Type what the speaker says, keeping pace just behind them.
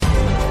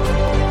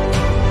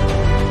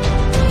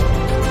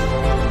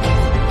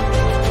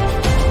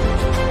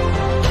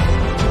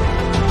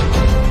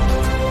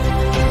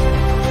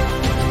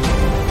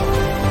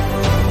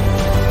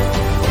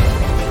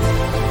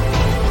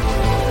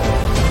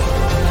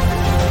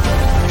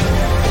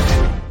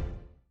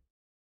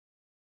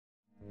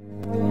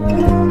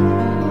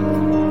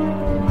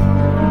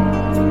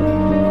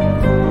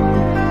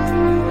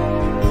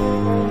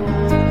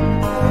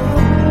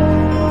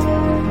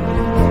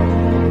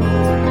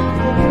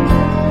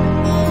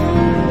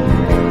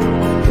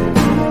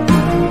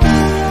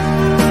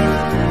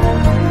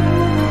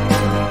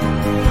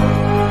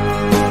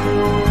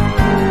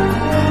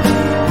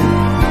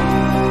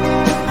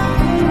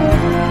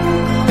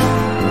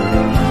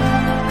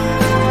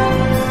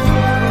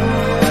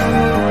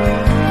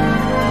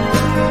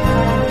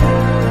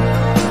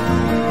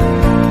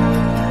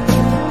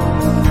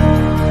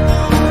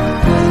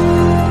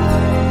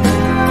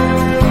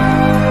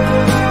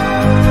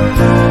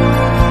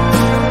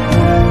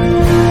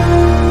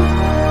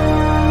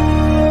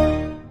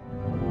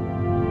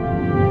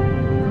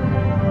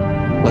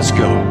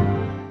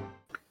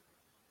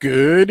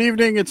Good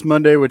evening. It's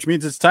Monday, which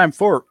means it's time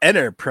for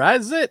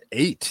Enterprise at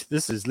 8.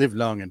 This is Live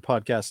Long and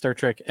Podcast Star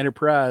Trek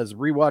Enterprise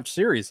rewatch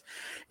series.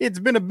 It's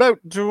been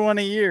about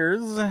 20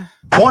 years.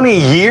 20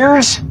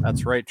 years?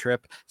 That's right,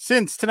 Trip.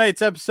 Since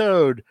tonight's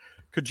episode,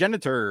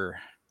 Cogenitor.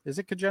 Is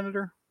it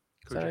Cogenitor?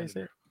 Is that how you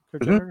say it?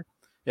 Cogenitor?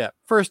 Yeah,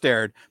 first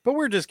aired. But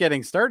we're just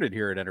getting started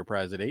here at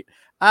Enterprise at 8.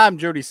 I'm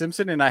Jody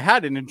Simpson, and I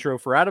had an intro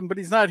for Adam, but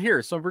he's not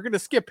here, so we're going to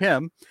skip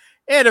him.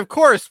 And of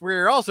course,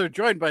 we're also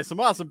joined by some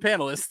awesome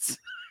panelists.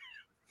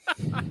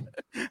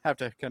 Have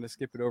to kind of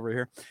skip it over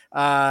here.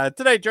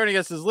 Tonight, joining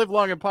us is Live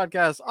Long and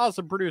Podcast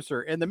awesome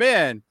producer and the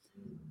man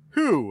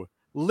who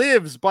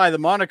lives by the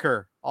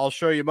moniker "I'll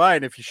show you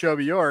mine if you show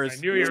me yours."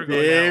 I knew you were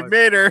going Dave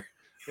Mater.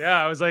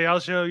 Yeah, I was like, I'll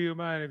show you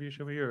mine if you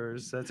show me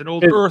yours. That's an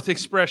old Earth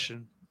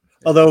expression.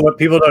 Although what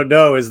people don't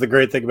know is the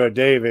great thing about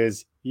Dave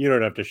is you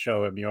don't have to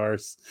show him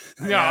yours.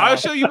 No, I'll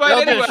show you mine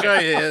I'll anyway. just show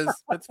you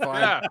his. That's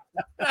fine.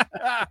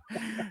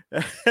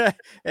 Yeah.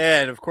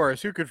 And of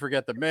course, who could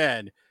forget the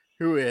man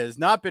who has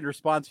not been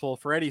responsible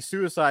for any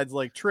suicides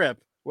like Trip?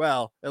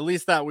 Well, at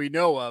least that we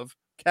know of,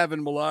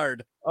 Kevin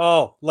Millard.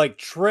 Oh, like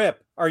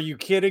Trip. Are you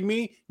kidding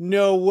me?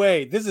 No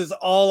way. This is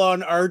all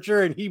on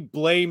Archer and he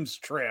blames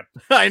Trip.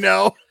 I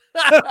know.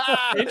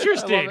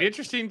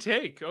 Interesting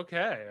take.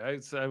 Okay,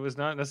 I was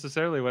not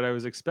necessarily what I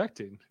was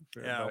expecting.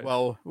 Yeah, but...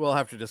 well, we'll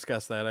have to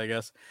discuss that, I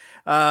guess.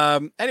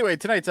 Anyway,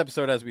 tonight's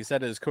episode, as we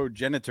said, is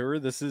Cogenitor.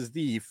 This is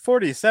the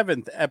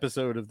 47th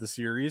episode of the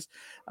series,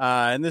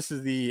 and this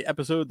is the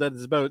episode that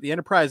is about the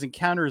Enterprise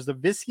encounters the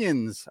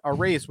Visians, a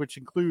race which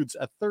includes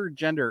a third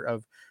gender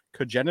of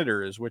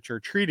cogenitors, which are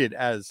treated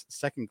as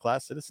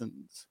second-class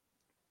citizens.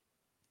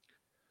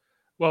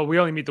 Well, we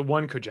only meet the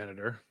one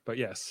cogenitor, but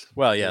yes.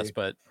 Well, yes,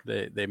 but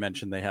they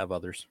mentioned they have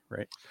others,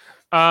 right?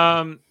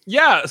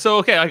 Yeah. So,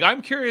 okay, like,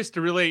 I'm curious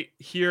to really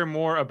hear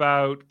more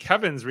about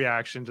Kevin's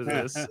reaction to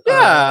this.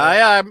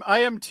 Yeah, I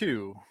am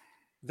too.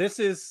 This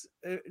is,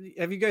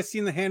 have you guys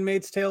seen The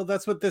Handmaid's Tale?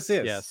 That's what this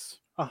is. Yes.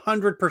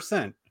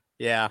 100%.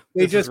 Yeah.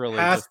 They just really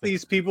pass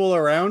these people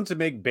around to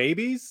make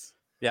babies?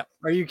 Yeah.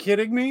 Are you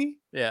kidding me?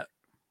 Yeah.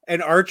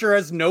 And Archer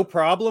has no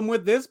problem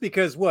with this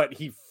because what?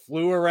 He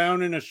flew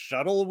around in a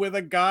shuttle with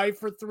a guy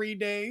for 3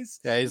 days.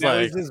 Yeah, he's now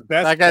like, he's his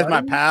best that guy's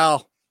buddy? my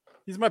pal.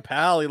 He's my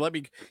pal. He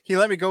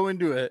let me go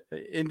into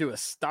a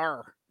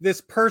star.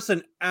 This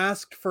person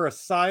asked for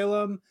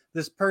asylum.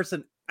 This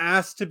person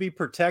asked to be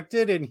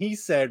protected, and he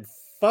said,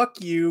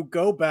 "Fuck you,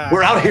 go back."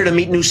 We're out here to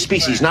meet new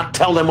species, not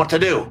tell them what to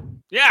do.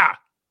 Yeah.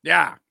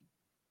 Yeah.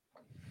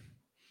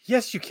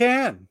 Yes, you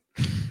can.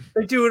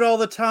 They do it all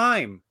the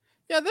time.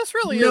 Yeah, this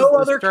really No is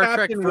other the Star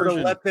Trek captain would have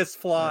version. let this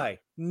fly.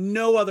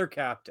 No other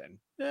captain.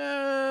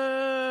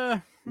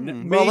 Well,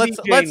 Maybe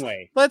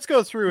Janeway. let's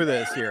go through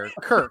this here.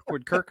 Kirk,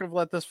 would Kirk have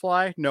let this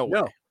fly? No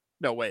way.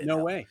 No way. No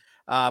way.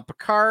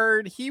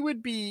 Picard, he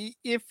would be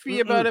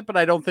iffy about it, but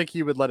I don't think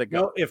he would let it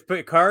go. No, if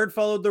Picard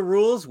followed the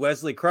rules,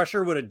 Wesley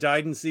Crusher would have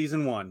died in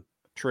season 1.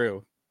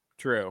 True.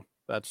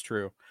 That's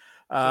true.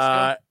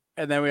 Sisko?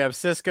 And then we have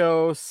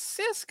Cisco.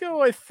 Cisco,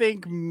 I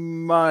think,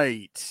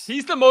 might.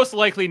 He's the most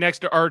likely next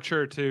to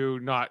Archer to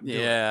not do it.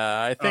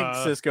 Yeah, I think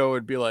Cisco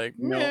would be like,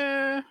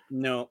 meh.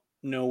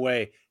 No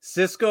way.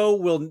 Cisco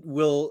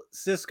will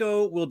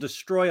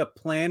destroy a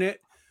planet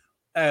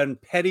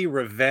and petty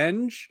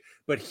revenge,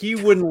 but he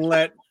wouldn't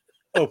let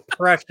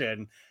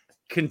oppression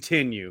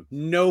continue.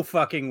 No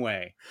fucking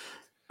way.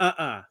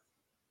 All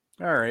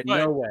right. But-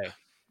 No way.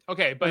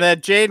 Okay, but But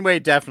that Janeway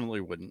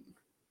definitely wouldn't.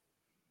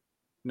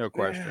 No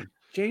question.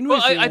 Janeway's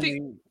Well, the I only-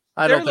 think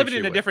I they're don't think living she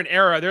in a would. different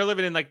era. They're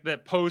living in like the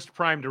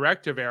post-Prime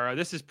Directive era.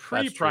 This is That's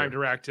pre-Prime true.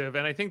 Directive,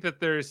 and I think that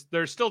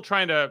they're still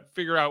trying to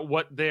figure out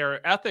what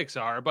their ethics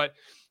are. But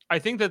I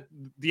think that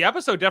the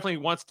episode definitely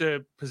wants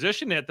to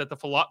position it that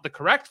the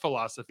correct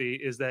philosophy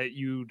is that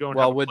you don't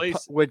have a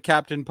place. Would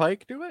Captain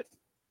Pike do it?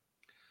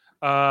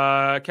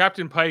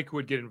 Captain Pike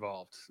would get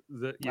involved.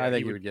 I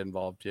think he would get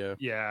involved. Yeah.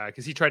 Yeah,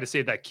 because he tried to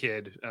save that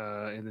kid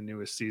in the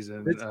newest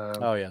season.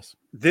 Oh yes.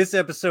 This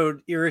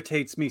episode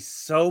irritates me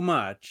so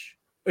much.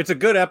 It's a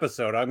good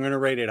episode. I'm going to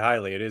rate it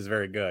highly. It is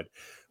very good.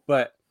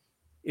 But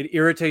it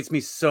irritates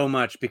me so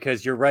much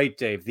because you're right,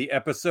 Dave. The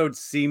episode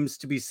seems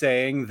to be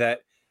saying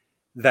that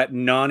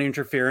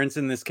non-interference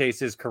in this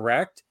case is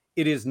correct.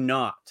 It is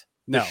not.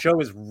 The No. show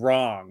is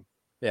wrong.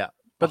 Yeah.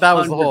 But that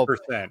was the whole.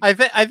 100%.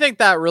 I think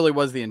that really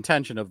was the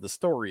intention of the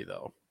story,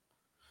 though.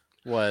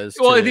 Was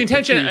the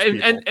intention,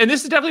 confuse people. and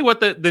this is definitely what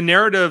the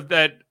narrative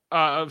that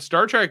of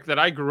Star Trek that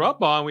I grew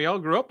up on, we all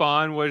grew up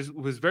on, was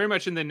very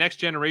much in the Next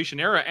Generation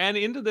era and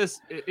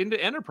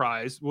into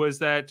Enterprise, was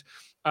that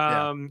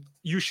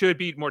you should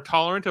be more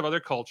tolerant of other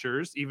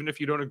cultures, even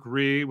if you don't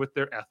agree with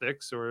their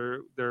ethics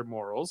or their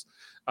morals.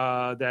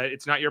 That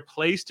it's not your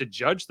place to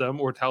judge them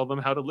or tell them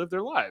how to live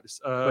their lives.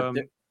 But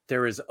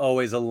there is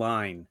always a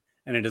line,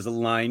 and it is a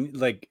line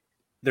like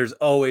there's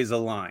always a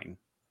line.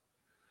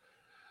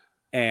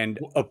 And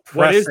oppressing,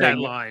 what is that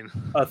line?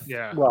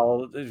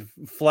 Well,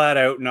 flat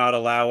out not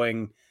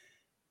allowing.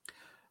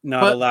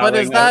 But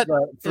is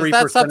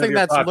that something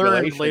that's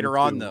learned later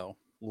on, though?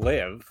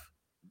 Live.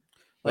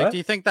 Like, What? do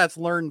you think that's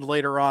learned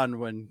later on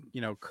when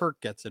Kirk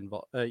gets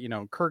involved?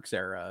 Kirk's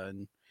era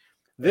and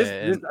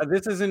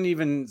This isn't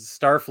even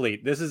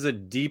Starfleet. This is a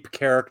deep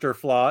character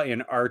flaw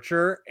in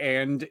Archer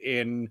and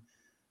in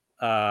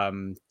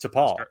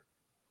T'Pol.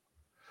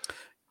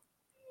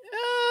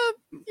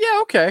 yeah,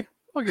 okay,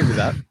 I'll give you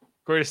that.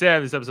 According to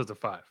Sam, this episode's a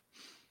 5.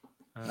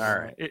 All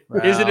right.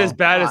 Is it as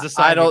bad as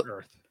Assignment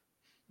Earth?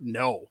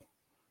 No.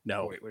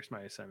 Oh, wait, where's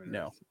my Assignment Earth?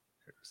 No.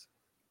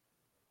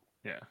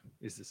 Yeah.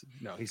 Is this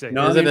no? He's saying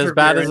No. Is it as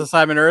bad as Non-interference.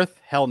 Assignment Earth?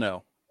 Hell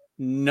no.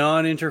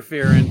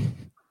 Non-interference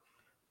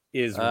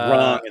is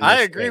wrong. in I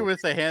this agree case.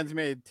 with The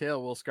Handmaid's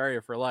Tale will scar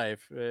you for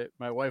life.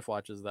 My wife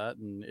watches that,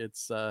 and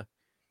it's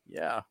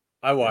yeah,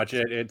 I watch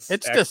it. It's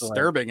excellent.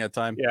 disturbing at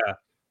times. Yeah,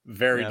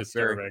 very Yeah,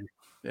 disturbing.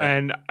 Yeah.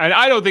 And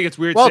I don't think it's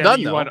weird. Well Sam, done, that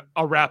you though. want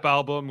a rap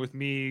album with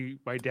me,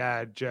 my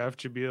dad, Jeff,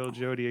 Jabil,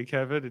 Jody, and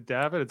Kevin, and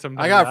David. And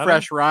I got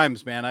fresh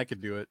rhymes, man. I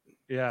could do it.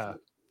 Yeah,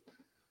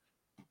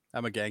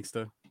 I'm a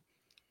gangster.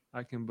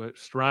 I can but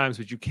rhymes,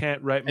 but you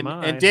can't write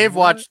mine. And Dave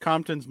What? watched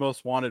Compton's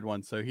Most Wanted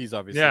one, so he's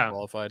obviously Yeah.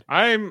 qualified.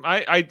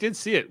 I did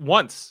see it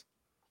once.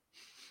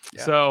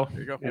 Yeah, So there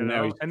you go. And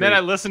now he's and then free. I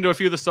listened to a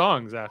few of the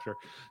songs after.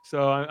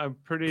 So I'm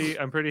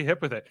pretty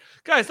hip with it.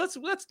 Guys, let's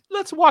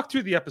walk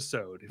through the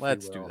episode. if we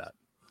Let's do will. that.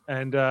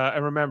 And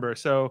remember,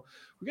 so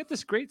we get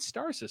this great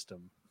star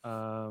system.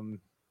 And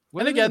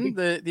what are again,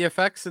 the the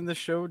effects in this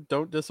show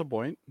don't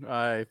disappoint.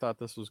 I thought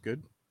this was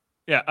good.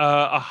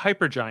 a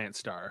hypergiant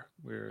star.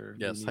 Where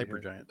we Yes, meet her.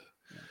 hypergiant.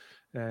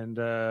 And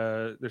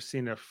they're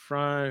seeing a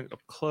front up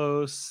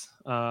close.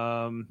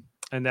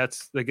 And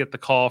they get the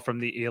call from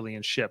the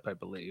alien ship, I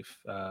believe,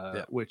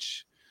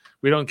 which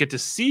we don't get to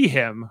see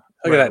him.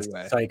 Look right at that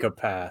away.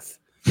 psychopath.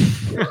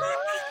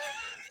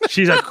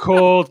 She's a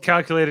cold,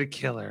 calculated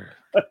killer.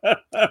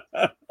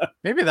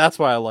 Maybe that's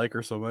why I like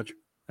her so much.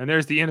 And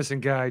there's the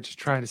innocent guy just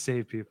trying to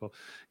save people.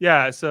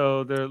 Yeah,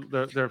 so they're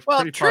Well, pretty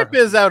far Trip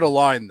is out of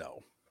line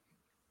though.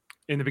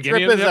 in the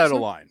beginning. Trip of is the out episode?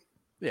 of line.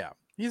 Yeah,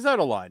 he's out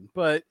of line,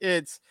 but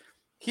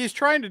he's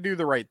trying to do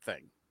the right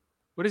thing.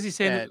 What does he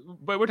say? Yeah.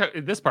 But we're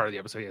talking, this part of the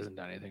episode, he hasn't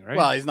done anything, right?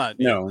 Well, he's not.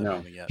 No, he hasn't no. done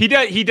anything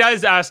yet. He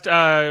does ask.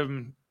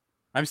 I'm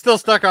still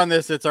stuck on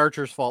this. It's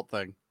Archer's fault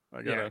thing. I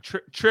Yeah,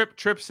 gotta.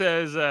 Trip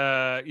says,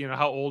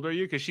 how old are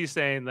you? Because she's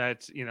saying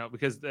that,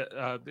 because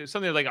there's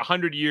something like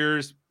 100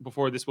 years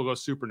before this will go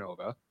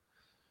supernova,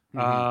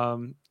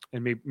 Mhm.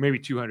 and maybe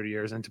 200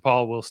 years, and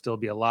T'Pol will still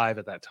be alive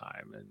at that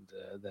time, and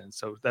then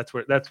so that's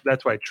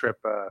why Trip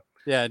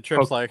Yeah, and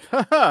Trip's like,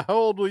 how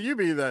old will you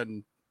be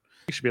then?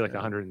 he should be like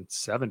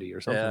 170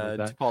 or something like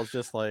that. Paul's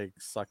just like,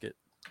 suck it.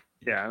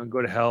 Yeah, and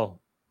go to hell,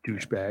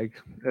 douchebag.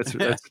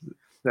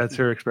 That's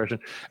her expression.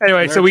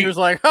 Anyway, so Archer's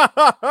like, ha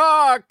ha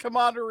ha,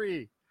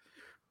 camaraderie.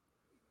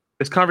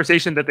 this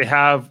conversation that they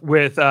have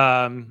with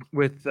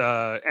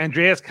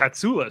Andreas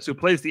Katsoulas, who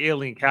plays the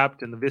alien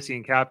captain, the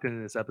Vissian captain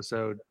in this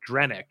episode,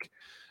 Drennick.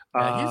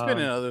 Yeah, he's been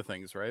in other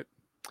things, right?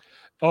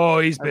 Oh,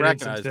 he's I been in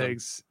some recognize him.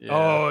 things. Yeah.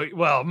 Oh,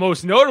 well,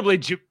 most notably,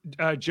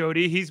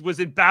 Jody, he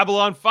was in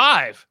Babylon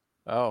 5.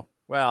 Oh,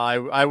 well,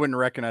 I wouldn't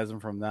recognize him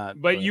from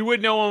that. But you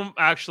would know him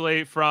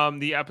actually from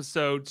the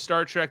episode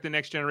Star Trek: The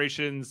Next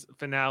Generation's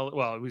finale.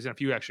 Well, he was in a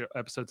few extra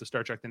episodes of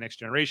Star Trek: The Next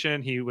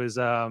Generation. He was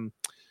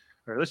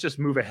or let's just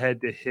move ahead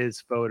to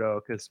his photo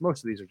because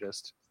most of these are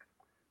just.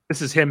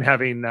 This is him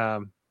having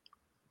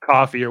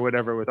coffee or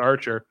whatever with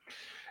Archer,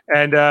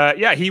 and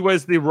he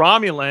was the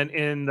Romulan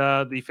in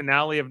the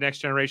finale of Next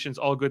Generation's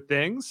All Good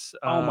Things.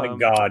 Oh my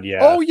God! Yeah.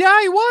 Oh yeah,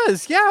 he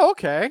was. Yeah,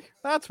 okay,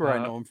 that's where I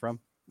know him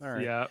from. All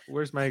right. Yeah,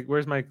 where's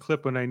my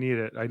clip when I need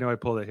it? I know I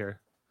pulled it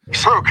here.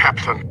 So,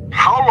 Captain,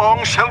 how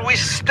long shall we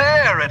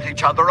stare at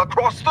each other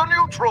across the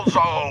neutral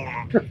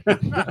zone?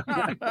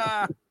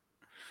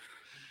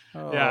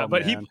 Yeah,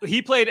 but man.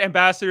 he played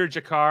Ambassador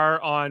Jakar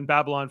on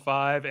Babylon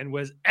 5 and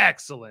was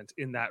excellent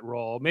in that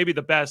role. Maybe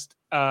the best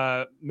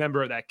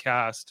member of that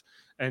cast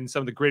and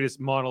some of the greatest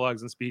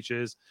monologues and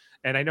speeches.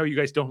 And I know you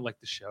guys don't like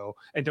the show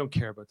and don't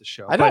care about the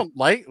show. I don't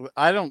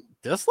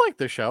dislike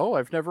the show.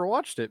 I've never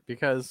watched it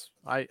because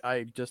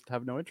I just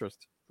have no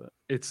interest.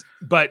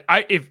 But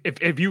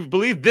if you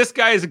believe this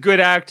guy is a good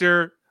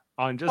actor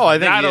on just I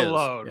think that he is.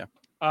 alone, Yeah.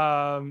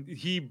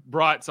 he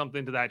brought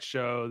something to that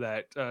show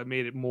that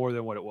made it more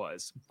than what it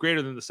was,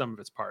 greater than the sum of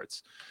its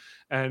parts.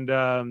 And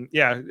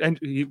and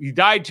he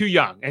died too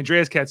young.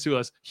 Andreas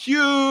Katsoulas,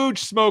 huge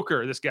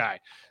smoker. This guy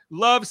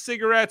loves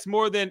cigarettes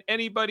more than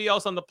anybody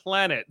else on the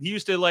planet. He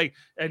used to He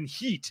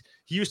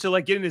used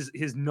to get in his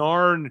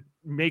Narn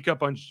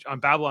makeup on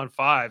Babylon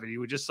 5, and he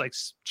would just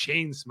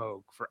chain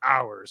smoke for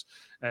hours,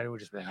 and it would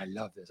just be like, I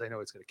love this. I know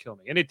it's going to kill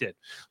me, and it did.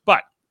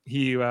 But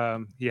he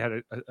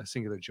had a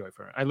singular joy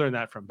for it. I learned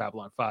that from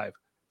Babylon 5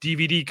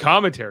 DVD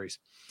commentaries.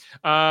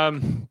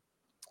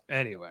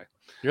 Anyway,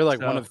 you're like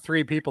one of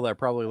 3 people that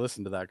probably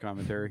listen to that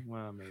commentary.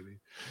 Well, maybe.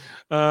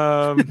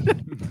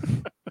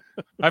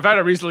 I've had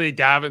it recently.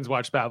 Davin's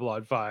watched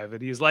Babylon 5,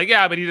 and he's like,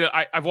 "Yeah, but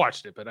I've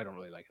watched it, but I don't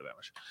really like it that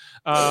much."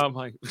 I'm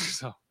like,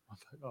 so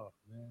Oh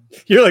man,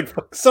 You're like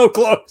so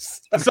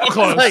close. so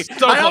close. Like,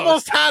 so I close.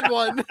 almost had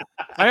one.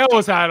 I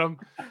almost had him.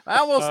 I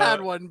almost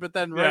had one, but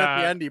then right at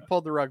the yeah. end, he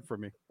pulled the rug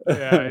from me.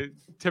 Yeah,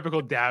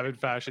 typical David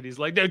fashion. He's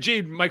like, no,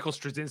 Jade Michael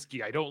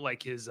Straczynski. I don't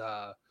like his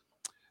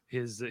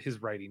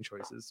writing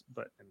choices,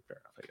 but and fair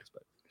enough, I guess.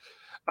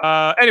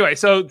 But anyway,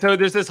 so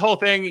there's this whole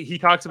thing. He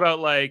talks about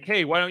like,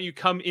 hey, why don't you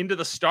come into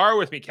the star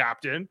with me,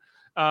 Captain?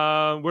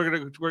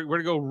 We're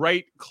gonna go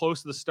right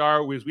close to the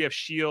star because we have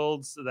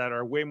shields that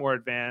are way more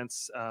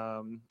advanced.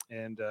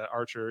 And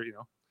Archer,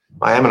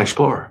 I am an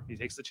explorer. he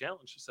takes the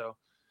challenge. So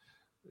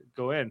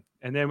go in,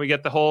 and then we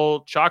get the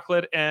whole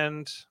chocolate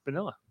and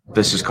vanilla.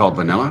 This is called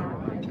vanilla,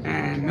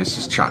 and this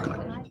is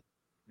chocolate.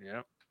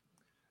 Yeah.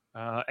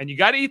 And you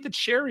got to eat the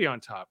cherry on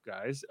top,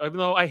 guys. Even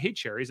though I hate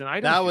cherries, and I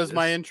don't. That do was this.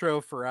 my intro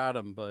for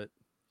Adam, but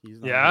he's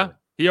not Yeah, here.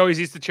 he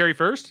always eats the cherry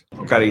first.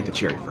 Gotta eat the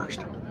cherry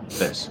first.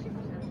 This.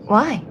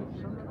 Why?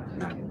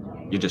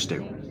 You just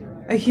do.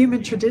 A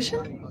human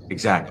tradition?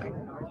 Exactly.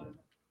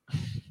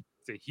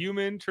 It's a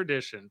human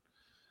tradition.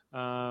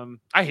 I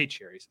hate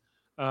cherries.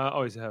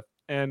 Always have,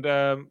 and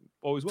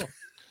always will.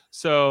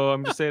 So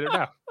I'm just saying it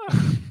now.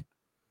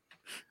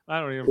 I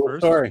don't even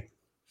first. Sorry.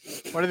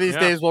 One of these Yeah.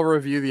 days, we'll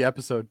review the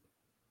episode.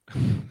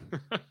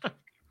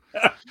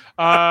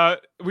 Were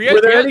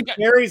Were there any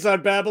carries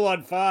on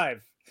Babylon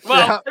 5?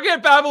 Well, Yeah.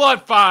 forget Babylon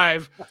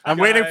 5. I'm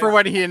waiting for guys.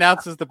 when he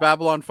announces the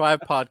Babylon 5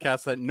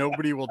 podcast that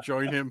nobody will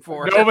join him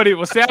for. Nobody.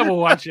 Well, Sam will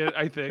watch it,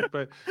 I think,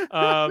 but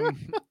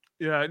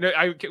yeah,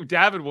 no,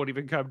 David won't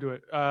even come to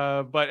it.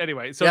 But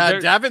anyway, so yeah,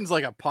 there- Davin's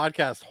like a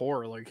podcast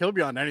whore. Like he'll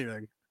be on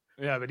anything.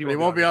 yeah, but He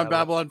won't be on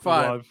Babylon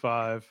 5. Babylon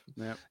 5.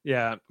 Yep.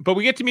 Yeah, but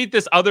we get to meet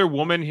this other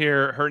woman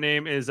here. Her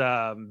name is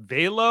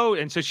Velo,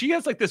 and so she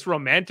has like this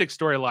romantic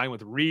storyline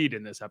with Reed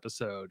in this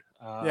episode.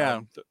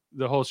 Yeah.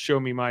 the whole "show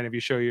me mine if you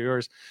show you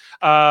yours,"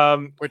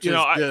 Which you is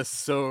know, just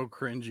so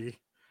cringy.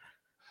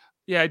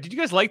 yeah. Did you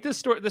guys like this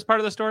story? This part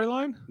of the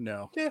storyline?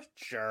 No. Yeah,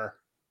 sure.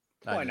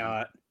 I Why didn't.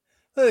 not?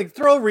 Like,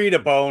 throw Reed a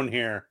bone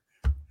here.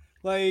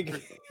 Like,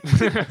 I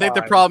think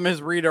the Fine. problem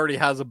is Reed already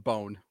has a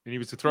bone. And he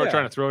was Yeah.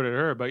 trying to throw it at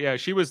her, but yeah,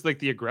 she was like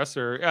the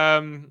aggressor.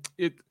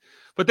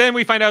 But then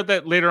we find out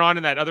that later on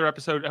in that other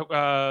episode,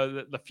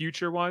 the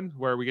future one,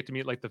 where we get to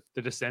meet like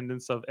the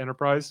descendants of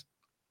Enterprise,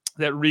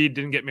 that Reed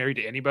didn't get married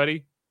to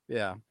anybody.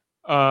 Yeah.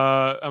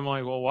 I'm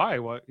like, well, why?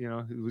 What?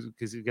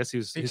 Because I guess he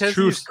was his Because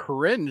true. he's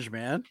cringe,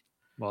 man.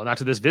 Well, not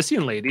to this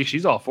Vissian lady.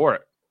 She's all for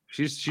it.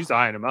 She's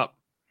eyeing him up.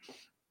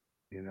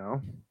 She's Yeah,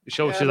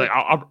 like,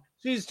 I'll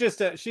it's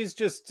just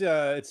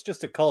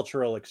a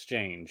cultural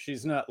exchange.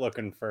 She's not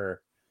looking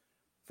for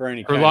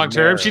any for kind of long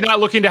term. She's marriage. not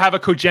looking to have a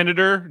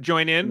cogenitor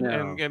join in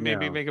No, and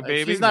maybe no. make a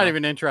baby. She's not No.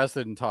 even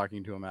interested in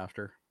talking to him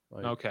after.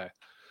 Like, Okay.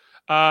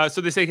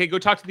 So they say, hey, go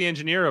talk to the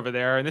engineer over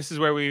there. And this is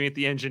where we meet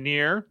the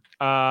engineer,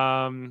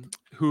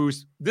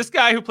 who's this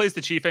guy who plays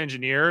the chief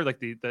engineer, like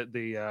the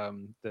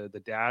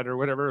dad or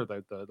whatever,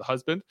 the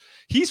husband.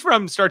 He's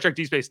from Star Trek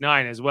Deep Space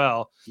Nine as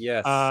well.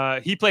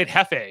 Yes. He played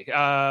Hefe,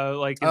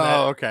 like in,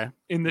 okay.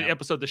 in the Yeah.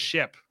 episode The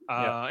Ship,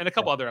 Yeah. and a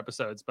couple other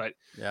episodes. But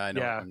Yeah, I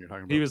know Yeah. what one you're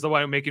talking about. he was the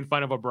one making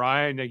fun of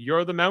O'Brien. Like,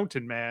 you're the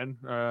mountain man.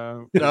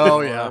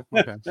 Oh, yeah.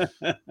 Okay.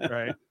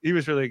 Right. He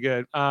was really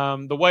good.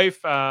 The wife,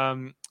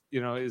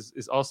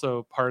 is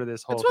also part of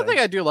this whole That's one thing.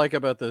 thing I do like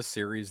about this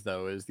series,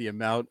 though, is the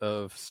amount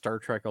of Star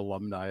Trek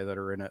alumni that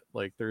are in it.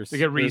 Like, They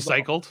get there's-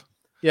 recycled.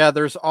 Yeah,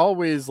 there's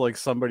always like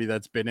somebody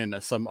that's been in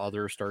some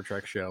other Star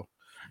Trek show.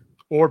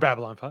 Or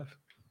Babylon 5.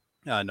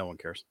 No one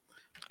cares.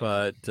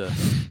 But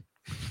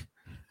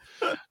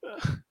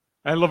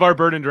And LeVar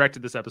Burton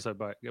directed this episode,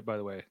 by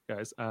the way,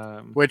 guys.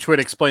 which would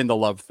explain the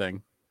love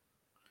thing.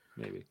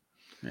 Maybe.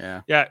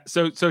 Yeah. Yeah.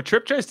 So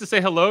Trip tries to say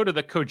hello to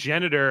the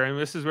cogenitor, and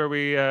this is where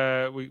we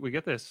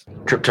get this.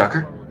 Trip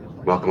Tucker,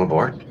 welcome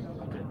aboard.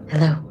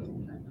 Hello.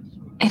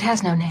 It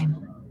has no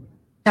name.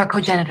 Our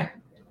cogenitor.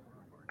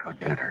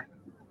 Cogenitor.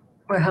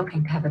 We're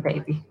hoping to have a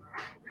baby.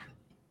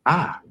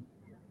 Ah,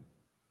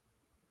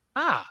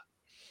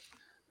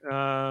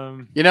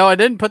 I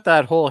didn't put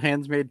that whole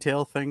Handmaid's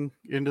Tale thing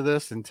into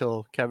this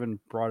until Kevin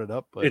brought it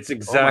up. But it's oh my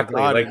exactly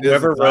God, like it is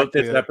whoever wrote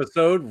exactly this it.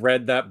 episode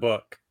read that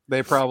book.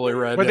 They probably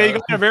read But they a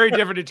got a very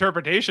different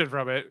interpretation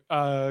from it.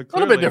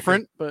 little bit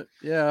different, but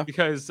yeah.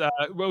 because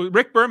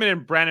Rick Berman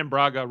and Brandon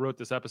Braga wrote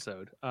this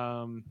episode,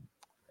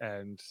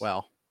 and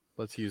Well,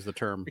 let's use the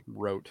term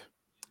wrote.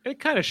 it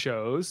kind of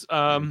shows.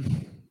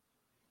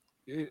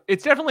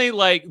 It's definitely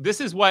like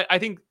this is what I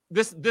think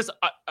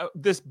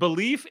this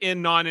belief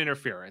in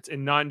non-interference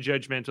and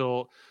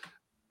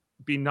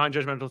being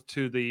non-judgmental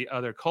to the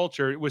other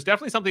culture was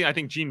definitely something I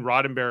think Gene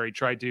Roddenberry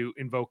tried to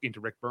invoke into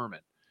Rick Berman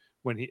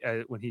when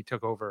he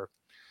took over.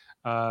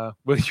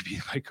 Will you be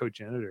my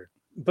cogenitor?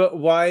 But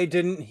why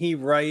didn't Gene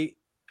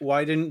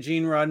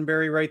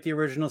Roddenberry write the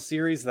original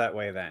series that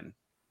way then?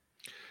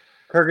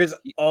 Kirk is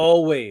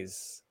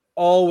always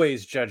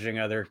judging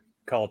other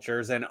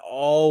cultures and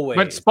always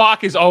But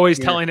Spock is always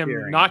telling him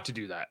interfering. not to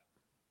do that.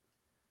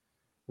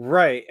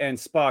 right, and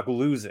Spock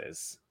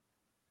loses.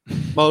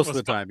 Most of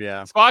the time,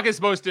 yeah. Spock is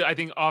supposed to, I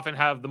think, often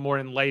have the more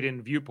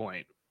enlightened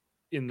viewpoint.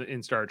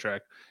 in Star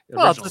Trek.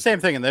 Well, it's original the same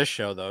thing in this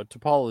show, though.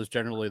 T'Pol is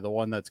generally the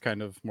one that's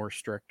kind of more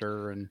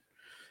stricter, and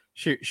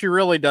she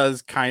really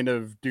does kind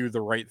of do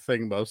the right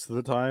thing most of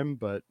the time.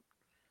 But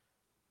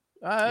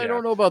I Yeah.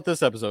 don't know about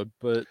this episode.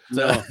 But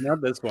No,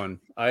 not this one.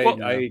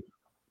 Well, I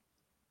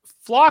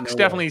Phlox No way.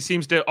 definitely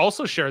seems to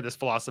also share this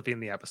philosophy in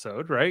the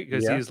episode, right?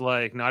 Because Yeah. he's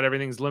like, not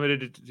everything's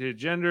limited to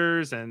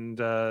genders, and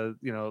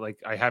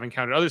like I have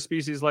encountered other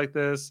species like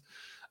this.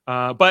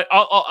 But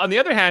on the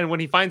other hand, when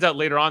he finds out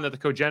later on that the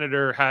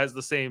cogenitor has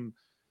the same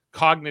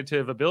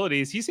cognitive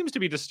abilities, he seems to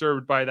be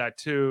disturbed by that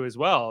too, as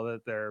well.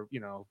 That they're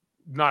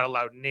not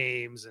allowed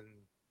names and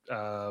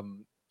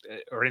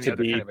or any to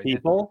other be kind of identity,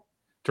 people.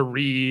 to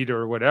read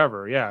or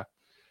whatever. Yeah.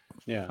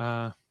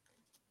 Yeah.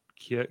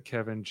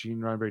 Kevin, Gene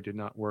Roddenberry did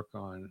not work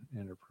on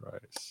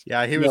Enterprise.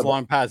 yeah, he was No, but-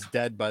 long past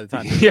dead by the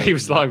time. Yeah, he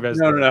was long past.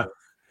 No.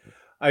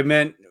 I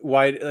meant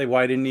why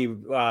didn't he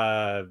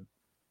write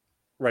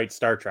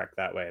Star Trek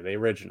that way? The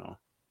original,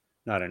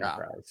 not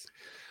Enterprise.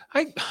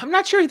 I'm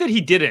not sure that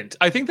he didn't.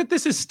 I think that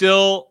this is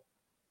still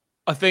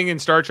a thing in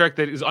Star Trek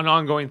that is an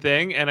ongoing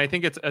thing, and I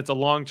think it's a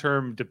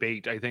long-term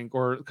debate, I think,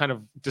 or kind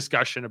of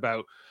discussion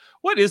about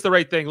what is the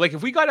right thing. Like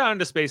if we got out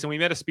into space and we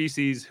met a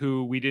species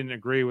who we didn't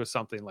agree with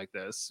something like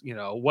this,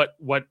 what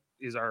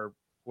are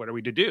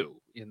we to do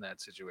in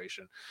that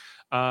situation?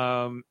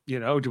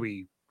 Do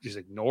we just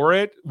ignore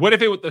it? What if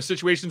the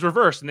situation's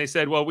reversed and they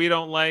said, well, we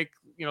don't like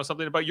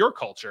something about your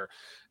culture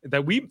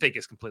that we think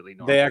is completely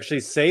normal? They actually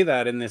say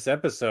that in this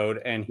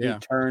episode, and he Yeah.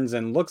 turns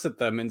and looks at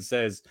them and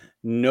says,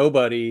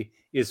 "Nobody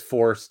is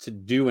forced to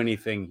do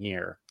anything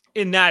here."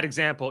 In that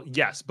example,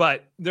 yes,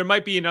 but there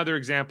might be another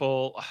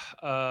example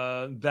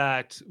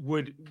that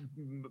would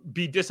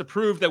be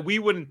disapproved that we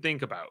wouldn't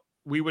think about,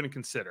 we wouldn't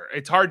consider.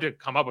 It's hard to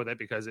come up with it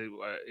because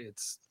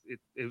it's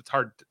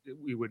hard.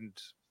 We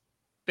wouldn't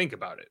think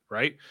about it,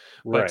 right?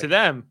 But to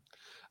them,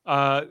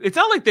 it's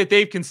not like that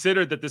they've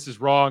considered that this is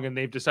wrong and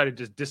they've decided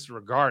to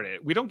disregard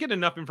it. We don't get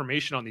enough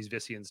information on these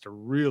Vissians to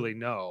really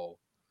know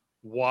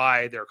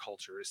why their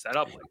culture is set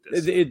up like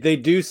this. They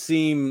do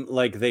seem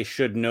like they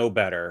should know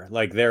better.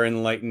 Like they're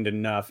enlightened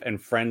enough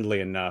and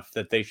friendly enough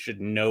that they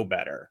should know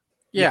better.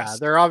 Yeah, Yes.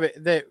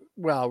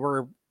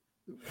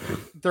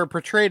 they're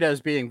portrayed as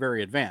being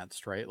very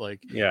advanced, right? Like,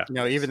 Yeah.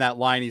 even that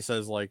line he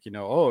says, like,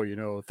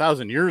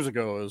 1,000 years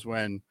ago is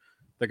when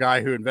the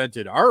guy who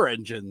invented our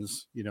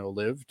engines,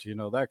 lived,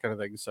 that kind of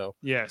thing. So,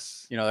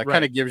 Yes, that right.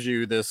 kind of gives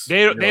you this.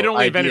 They'd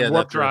only invented idea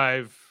warp that they're-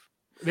 drive.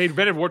 They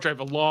invented warp drive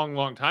a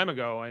long time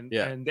ago, and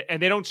Yeah. and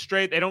they don't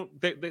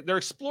they're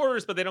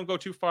explorers, but they don't go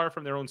too far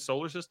from their own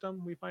solar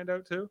system. We find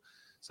out too,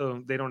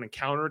 so they don't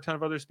encounter a ton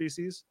of other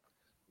species.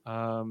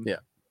 Yeah.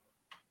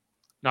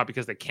 Not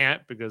because they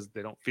can't, because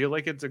they don't feel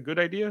like it's a good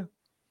idea.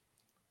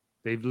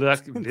 They've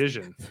lacked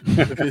vision,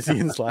 The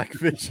Vissians lack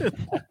vision.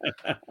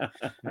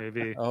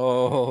 maybe.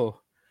 Oh,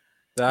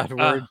 that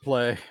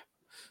wordplay.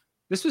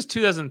 This was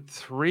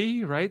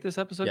 2003, right? This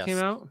episode Yes. came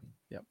out.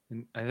 Yep.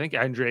 And I think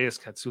Andreas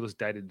Katsoulis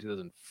died in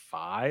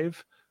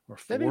 2005 or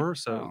Did he? 4.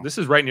 So Oh. this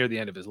is right near the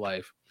end of his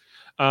life.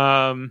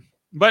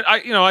 But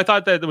I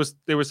thought that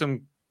there was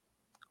some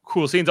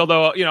cool scenes.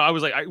 Although, I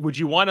was like, would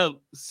you want to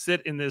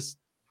sit in this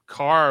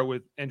car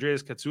with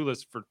Andreas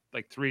Katsoulis for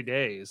like 3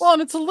 days? Well,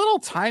 and it's a little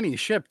tiny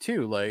ship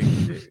too. Like,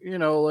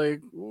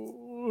 like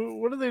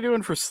what are they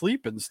doing for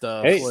sleep and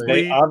stuff? Hey, Like,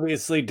 they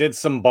obviously did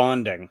some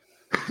bonding.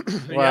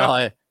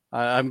 well,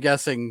 I'm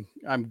guessing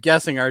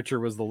Archer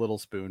was the little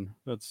spoon.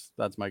 That's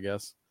my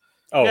guess.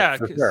 Oh, Yeah,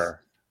 for 'cause-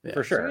 sure. Yeah.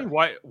 For Is there sure.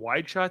 any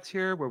wide shots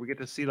here where we get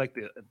to see like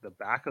the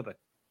back of the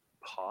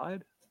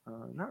pod?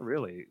 Not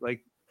really.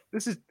 Like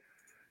this is.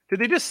 Did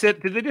they just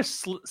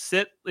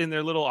sit in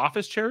their little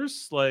office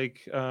chairs,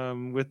 like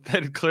with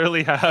that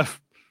clearly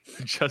have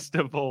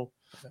adjustable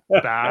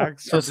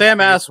bags? So Sam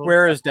asked,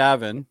 "Where is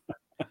Davin?"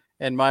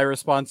 And my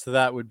response to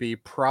that would be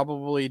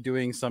probably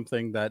doing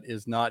something that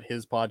is not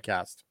his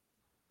podcast,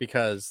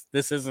 because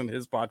this isn't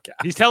his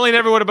podcast. He's telling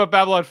everyone about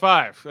Babylon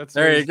 5. That's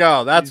There what you he's-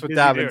 go. That's he's what busy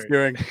Davin's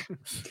doing.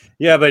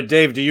 Yeah, but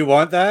Dave, do you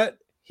want that?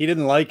 He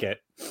didn't like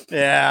it.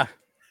 Yeah,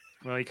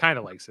 Well, he kind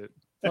of likes it,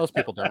 most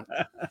people don't.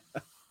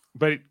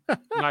 but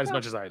not as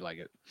much as I'd like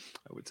it,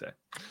 I would say.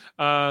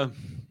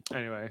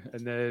 Anyway,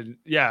 and then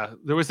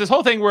there was this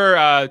whole thing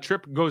where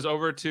Trip goes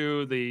over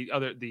to the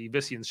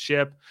Vissian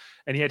ship,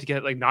 and he had to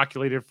get like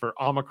inoculated for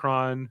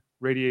Omicron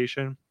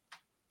radiation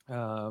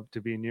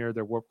to be near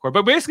their warp core.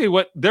 But basically,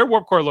 what their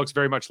warp core looks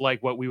very much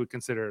like what we would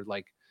consider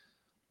like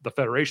the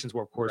Federation's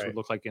warp cores Right. would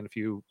look like in a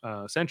few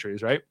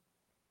centuries, right?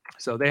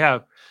 So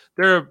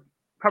they're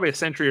probably a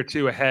century or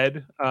two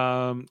ahead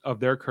of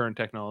their current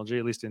technology,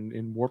 at least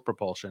in warp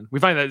propulsion. We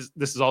find that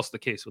this is also the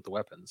case with the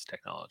weapons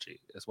technology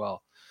as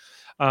well.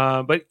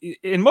 But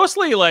in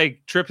mostly,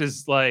 like, Trip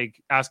is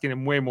like asking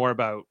him way more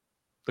about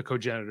the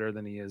cogenitor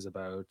than he is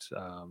about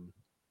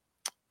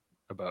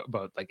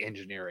like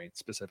engineering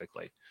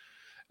specifically.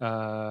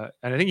 And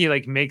I think he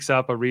like makes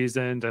up a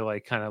reason to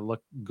like kind of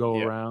go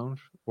around,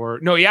 or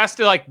no, he has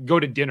to like go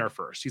to dinner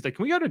first. He's like,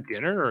 "Can we go to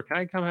dinner, or can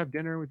I come have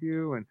dinner with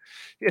you?" And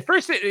at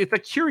first, it's a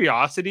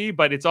curiosity,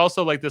 but it's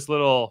also like this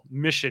little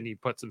mission he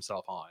puts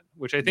himself on,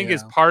 which I think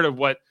is part of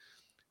what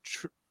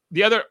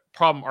the other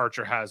problem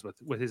Archer has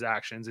with his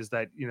actions is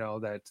that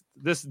that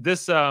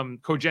this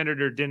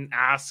cogenitor didn't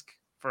ask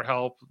for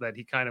help, that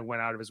he kind of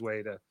went out of his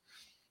way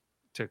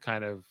to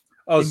kind of.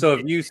 Oh, so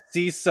if you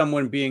see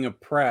someone being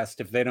oppressed,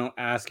 if they don't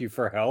ask you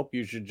for help,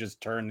 you should just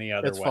turn the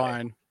other way. It's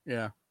fine.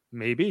 Yeah.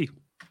 Maybe.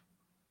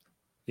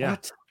 Yeah.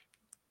 What?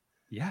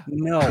 Yeah.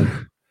 No.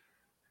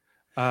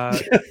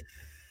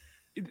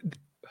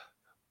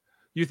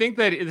 You think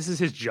that this is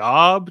his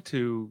job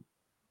to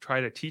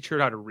try to teach her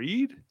how to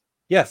read?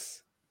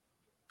 Yes.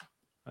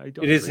 It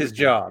is his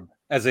job.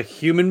 As a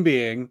human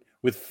being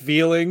with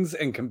feelings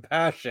and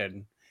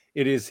compassion,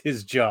 it is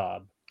his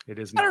job. It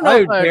is not.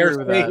 I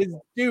dare say his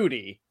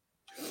duty.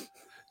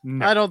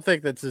 No. I don't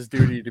think that's his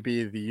duty to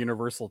be the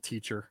universal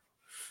teacher.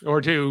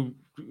 Or to,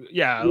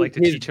 like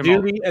to his teach him.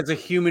 Duty as a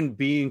human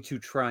being to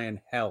try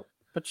and help.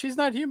 But she's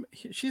not human.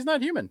 She's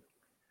not human.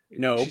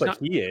 No, but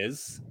he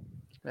is.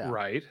 Yeah.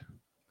 Right.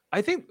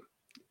 I think.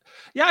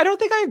 Yeah, I don't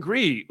think I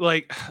agree.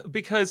 Like,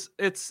 because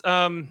it's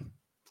you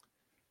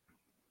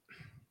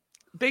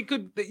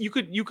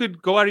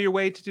could go out of your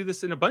way to do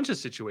this in a bunch of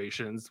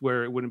situations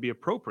where it wouldn't be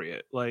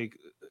appropriate. Like,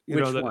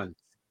 which one?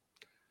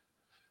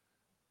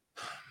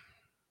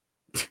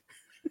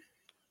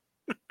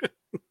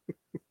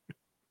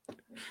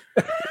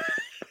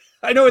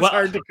 I know it's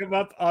hard to come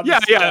up on.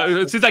 Yeah.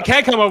 Since I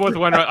can't come up with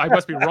one, I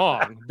must be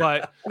wrong.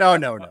 But no.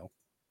 It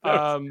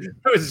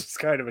was just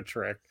kind of a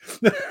trick.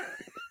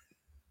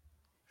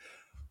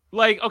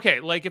 Like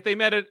if they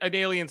met an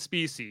alien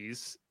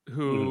species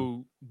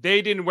who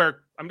they didn't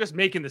wear. I'm just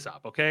making this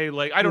up, okay?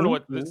 Like I don't know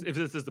if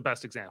this is the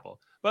best example,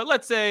 but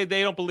let's say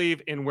they don't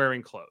believe in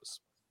wearing clothes,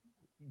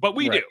 but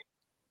we do,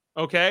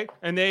 okay?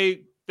 And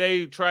they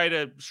try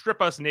to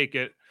strip us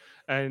naked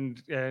and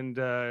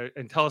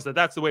tell us that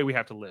that's the way we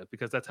have to live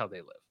because that's how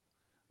they live,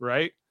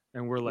 right?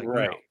 And we're like,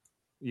 no,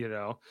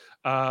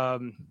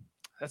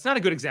 that's not a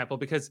good example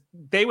because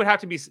they would have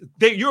to be.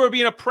 You were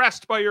being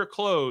oppressed by your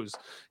clothes,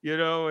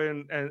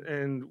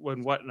 and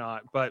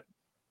whatnot, but.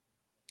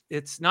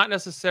 It's not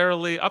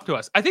necessarily up to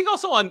us. I think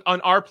also on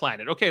our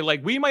planet, okay,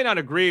 like we might not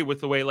agree with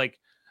the way like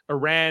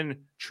Iran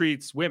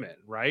treats women,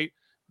 right?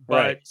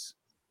 But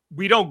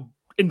we don't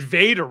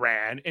invade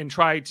Iran and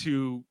try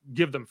to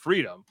give them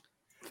freedom.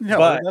 No,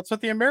 but that's what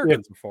the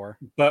Americans are for.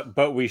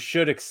 But we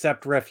should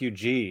accept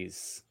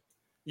refugees,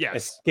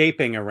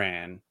 escaping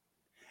Iran,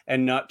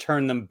 and not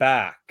turn them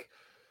back.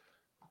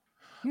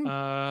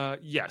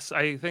 Yes,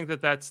 I think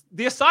that's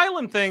the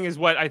asylum thing is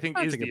what I think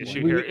is the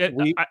issue here.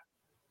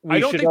 We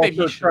should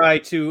also try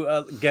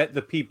to get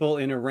the people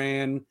in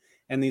Iran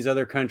and these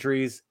other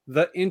countries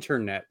the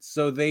internet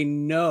so they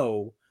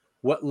know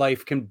what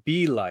life can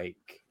be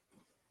like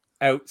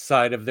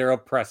outside of their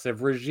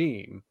oppressive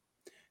regime.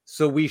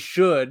 So we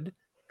should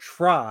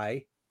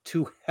try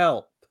to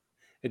help.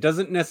 It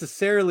doesn't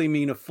necessarily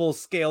mean a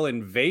full-scale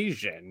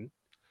invasion,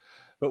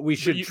 but we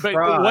should try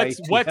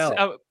to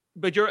help.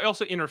 But you're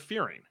also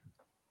interfering.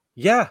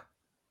 Yeah.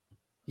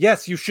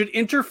 Yes, you should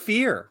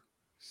interfere.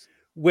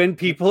 When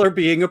people are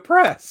being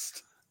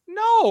oppressed.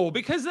 No,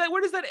 because where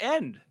does that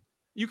end?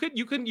 You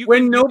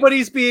when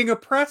nobody's being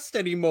oppressed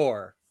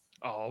anymore.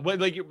 Oh, but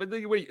wait,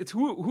 it's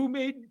who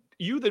made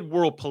you the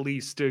world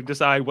police to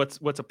decide what's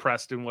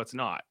oppressed and what's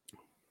not?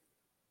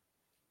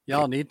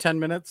 Y'all need 10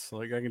 minutes?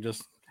 Like I can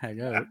just hang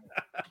out.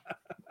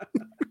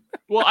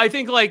 Well, I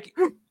think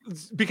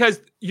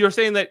because you're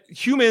saying that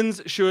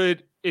humans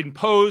should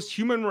impose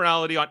human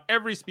morality on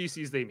every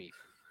species they meet.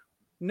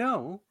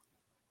 No.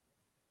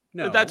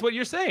 But that's what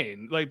you're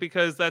saying,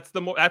 because that's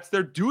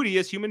their duty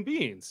as human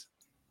beings.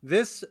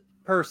 This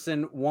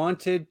person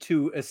wanted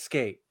to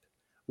escape.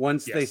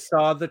 Once they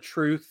saw the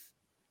truth,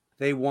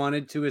 they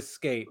wanted to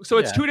escape. So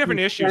it's two different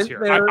issues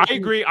here. I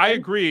agree. I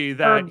agree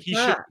that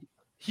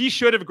he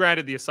should have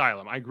granted the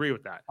asylum. I agree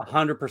with that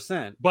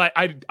 100%. But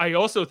I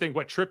also think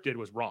what Trip did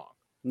was wrong.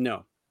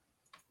 No.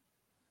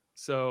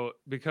 So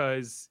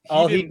because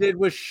he did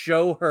was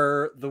show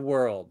her the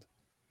world.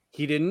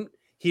 He didn't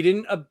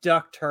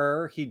abduct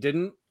her.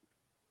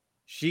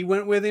 She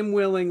went with him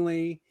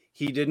willingly.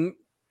 He didn't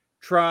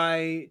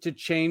try to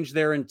change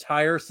their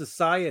entire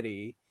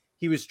society.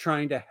 He was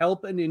trying to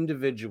help an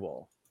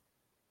individual.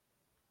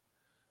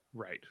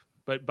 Right.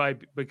 But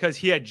because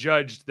he had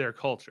judged their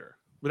culture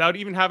without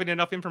even having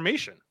enough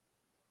information.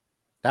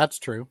 That's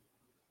true.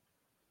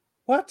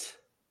 What?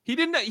 He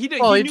didn't.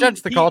 Well, he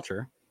judged the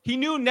culture. He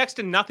knew next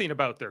to nothing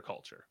about their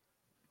culture.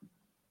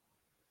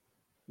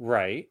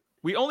 Right.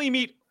 We only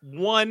meet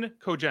one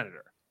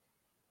cogenitor.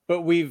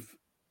 But we've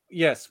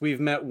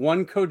met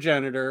one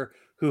cogenitor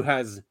who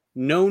has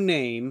no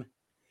name,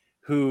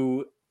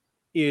 who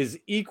is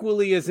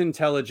equally as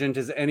intelligent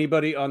as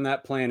anybody on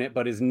that planet,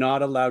 but is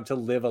not allowed to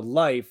live a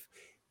life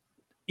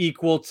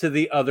equal to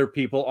the other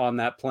people on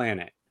that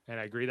planet. And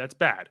I agree that's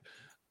bad.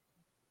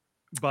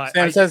 But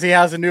Sam says he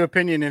has a new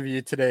opinion of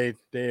you today,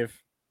 Dave.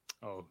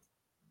 oh,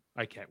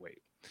 I can't wait.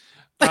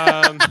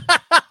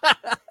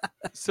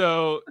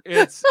 So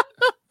it's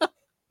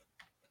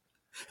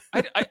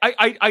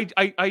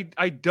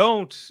I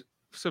don't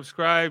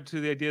subscribe to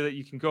the idea that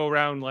you can go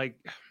around like,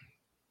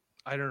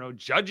 I don't know,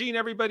 judging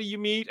everybody you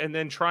meet and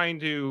then trying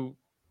to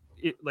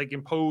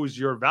impose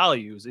your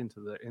values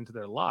into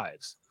their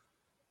lives.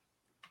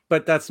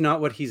 But that's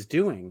not what he's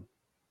doing.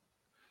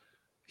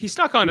 He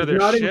snuck onto He's their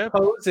not ship,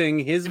 imposing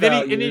his and then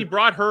values. he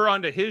brought her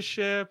onto his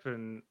ship,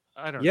 and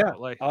I don't know.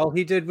 Like, all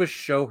he did was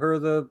show her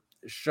the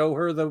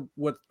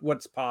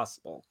what's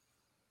possible.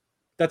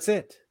 That's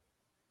it.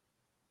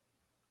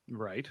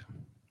 right?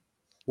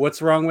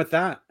 What's wrong with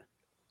that?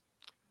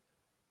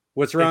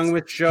 What's wrong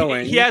with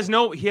showing?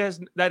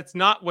 That's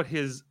not what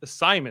his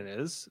assignment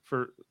is.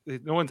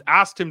 No one's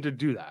asked him to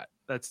do that.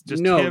 That's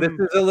just no. him.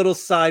 This is a little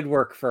side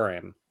work for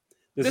him.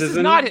 This is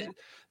not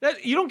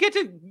that you don't get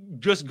to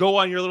just go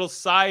on your little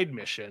side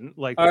mission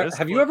like this.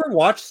 Have you ever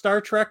watched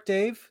Star Trek,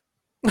 Dave?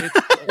 They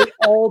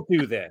all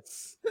do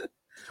this.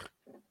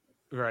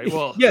 Right.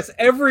 Well, yes,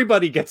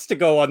 everybody gets to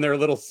go on their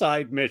little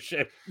side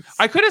mission.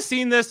 I could have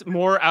seen this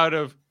more out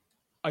of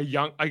a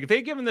young. If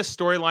they given this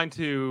storyline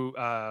to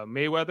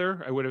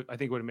Mayweather, I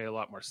think it would have made a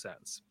lot more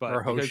sense. But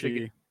Or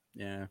Hoshi.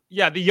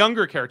 Yeah, the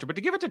younger character. But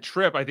to give it to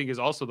Trip, I think is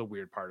also the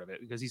weird part of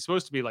it because he's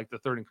supposed to be like the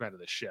third in command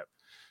of the ship,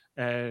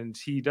 and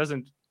he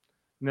doesn't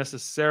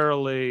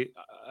necessarily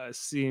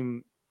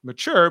seem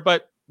mature,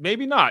 but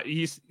maybe not.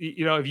 He's,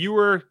 if you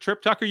were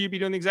Trip Tucker, you'd be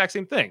doing the exact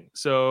same thing.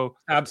 So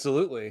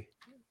absolutely.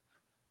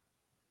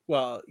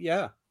 Well,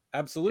 yeah,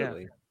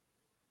 absolutely.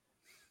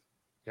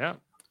 Yeah.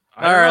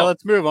 All right,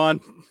 let's move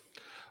on.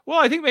 Well,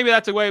 I think maybe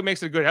that's a way it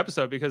makes it a good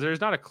episode because there's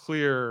not a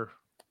clear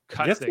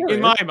cut thing. In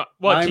my mind.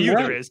 Well, to you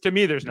there is. To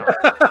me, there's not.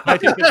 I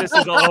think that this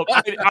is a little.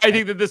 I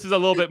think that this is a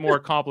little bit more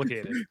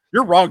complicated.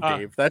 You're wrong,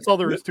 Dave. That's all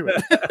there is to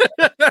it.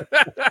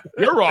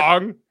 You're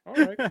wrong. All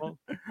right, well,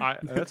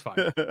 that's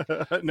fine.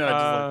 No,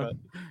 I just like that.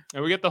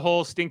 And we get the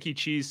whole Stinky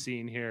Cheese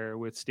scene here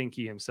with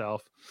Stinky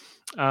himself,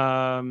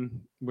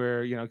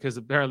 where because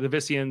apparently the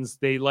Vissians,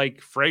 they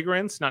like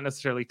fragrance, not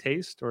necessarily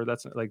taste, or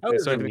that's like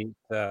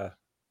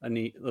a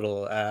neat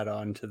little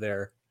add-on to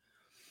their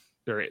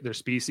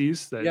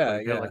species that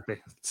like the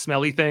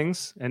smelly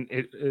things and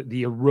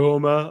the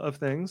aroma of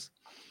things.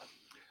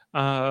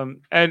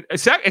 And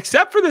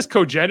except for this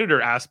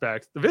cogenitor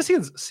aspect, the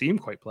Vissians seem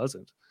quite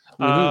pleasant.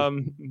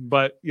 Mm-hmm.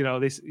 But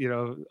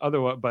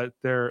otherwise, but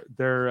they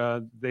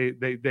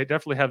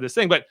definitely have this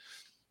thing. But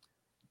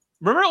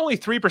remember, only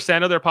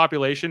 3% of their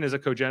population is a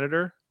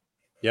cogenitor.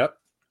 Yep.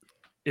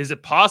 Is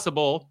it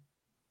possible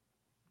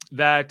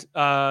that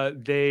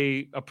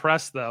they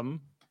oppress them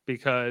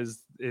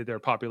because their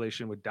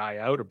population would die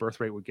out, or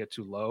birth rate would get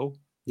too low?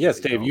 Yes,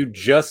 Dave, you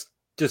just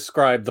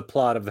described the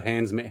plot of the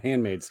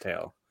Handmaid's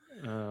Tale.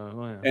 Well,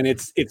 yeah. And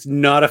it's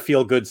not a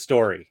feel-good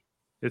story.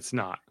 It's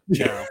not.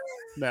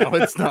 No,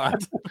 it's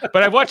not.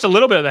 But I've watched a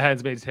little bit of The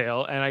Handmaid's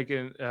Tale, and I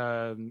can.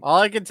 All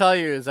I can tell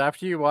you is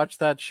after you watch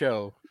that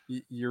show,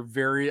 you're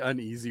very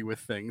uneasy with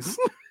things.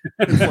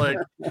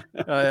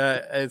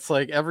 It's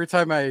like every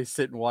time I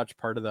sit and watch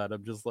part of that,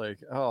 I'm just like,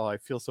 oh, I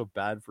feel so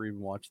bad for even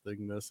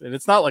watching this. And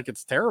it's not like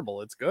it's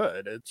terrible; it's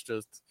good. It's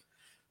just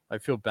I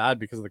feel bad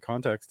because of the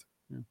context.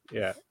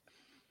 Yeah.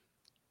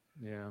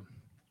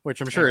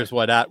 Which I'm sure is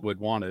what Atwood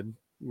wanted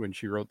when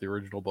she wrote the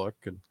original book.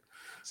 And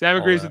Sam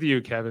agrees with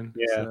you, Kevin.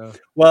 Yeah. So.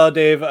 Well,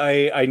 Dave,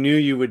 I knew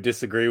you would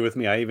disagree with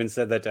me. I even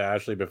said that to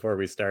Ashley before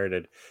we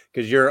started,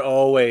 because you're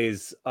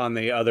always on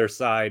the other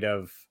side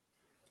of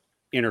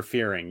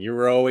interfering. You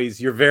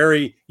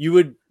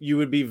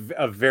would be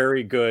a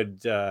very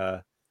good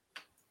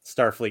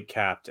Starfleet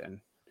captain,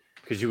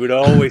 because you would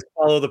always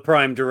follow the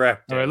Prime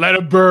Directive. All right, let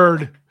a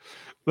bird.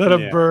 Let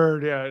a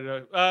bird. Yeah.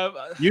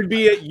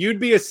 You'd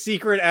be a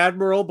secret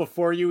admiral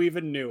before you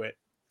even knew it.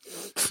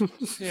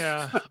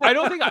 Yeah, I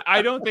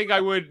don't think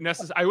I would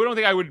necessarily. I don't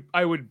think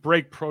I would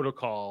break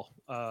protocol.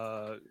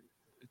 But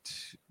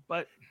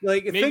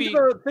like, maybe...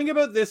 think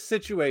about this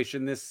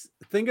situation.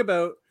 Think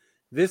about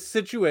this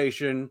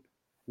situation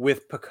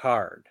with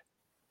Picard.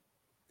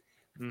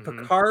 Mm-hmm.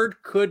 Picard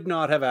could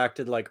not have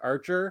acted like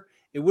Archer.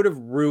 It would have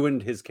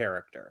ruined his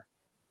character.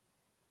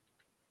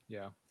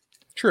 Yeah,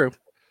 true.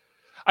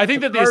 I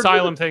think that the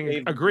asylum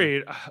thing.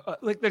 Agreed.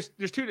 Like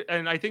there's two,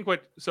 and I think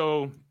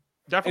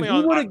definitely and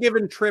he would have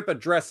given Trip a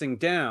dressing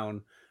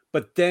down,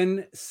 but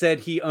then said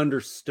he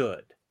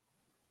understood.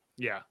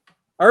 Yeah.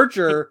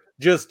 Archer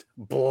just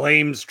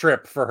blames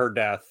Trip for her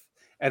death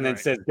and then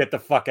says, "Get the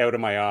fuck out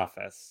of my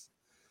office."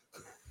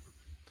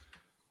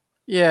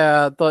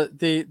 Yeah,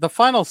 the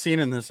final scene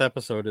in this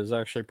episode is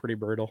actually pretty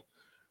brutal.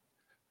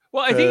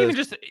 Well, I think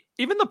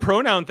even the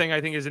pronoun thing, I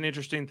think, is an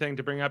interesting thing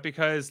to bring up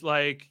because,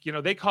 they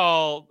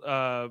call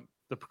the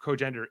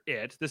cogender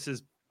it. This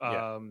is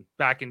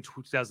back in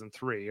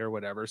 2003 or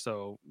whatever.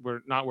 So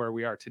we're not where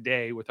we are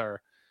today with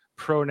our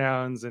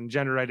pronouns and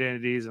gender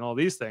identities and all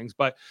these things.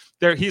 But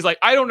he's like,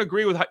 I don't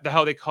agree with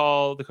how they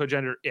call the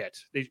cogender it.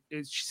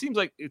 It seems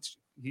like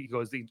he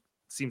goes,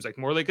 seems like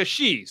more like a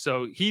she.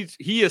 So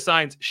he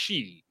assigns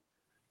she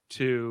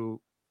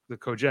to the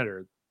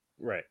cogenitor,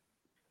 Right.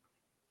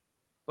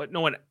 but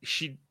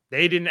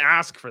they didn't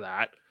ask for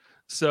that.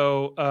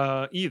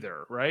 So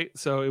either, right?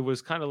 So it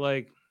was kind of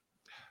like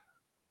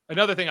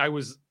another thing I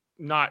was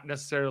not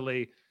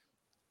necessarily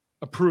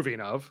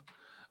approving of.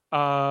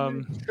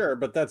 Sure,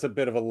 but that's a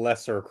bit of a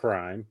lesser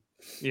crime.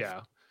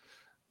 Yeah.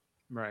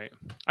 Right.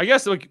 I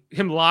guess like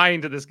him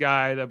lying to this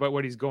guy about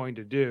what he's going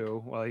to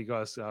do while he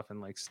goes off and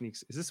like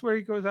sneaks. Is this where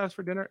he goes out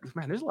for dinner?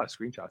 Man, there's a lot of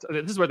screenshots.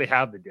 This is where they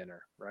have the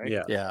dinner, right?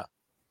 Yeah. Yeah.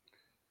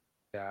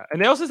 Yeah. And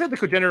they also said the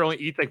cogenitor only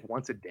eats like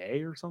once a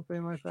day or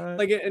something like that.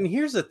 Like, and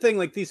here's the thing,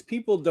 like these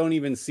people don't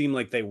even seem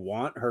like they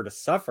want her to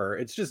suffer.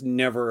 It's just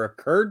never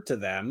occurred to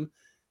them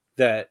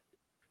that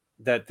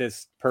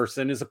this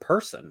person is a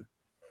person.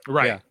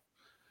 right. Yeah.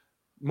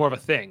 More of a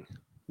thing.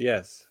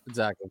 Yes.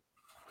 Exactly.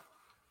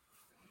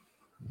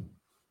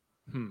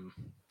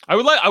 I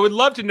would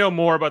love to know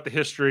more about the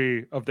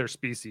history of their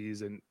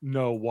species and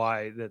know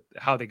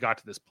how they got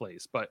to this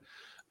place, but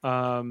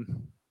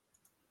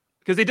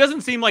because it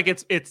doesn't seem like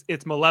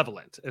it's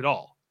malevolent at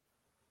all.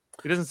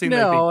 It doesn't seem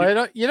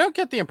you don't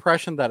get the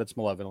impression that it's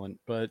malevolent,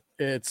 but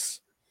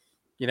it's,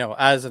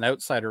 as an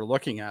outsider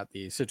looking at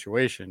the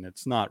situation,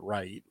 it's not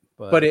right.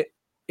 But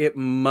it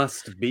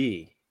must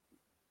be.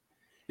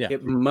 Yeah.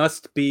 It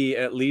must be,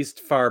 at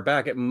least far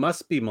back. It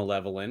must be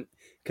malevolent,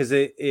 because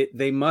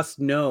they must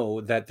know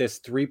that this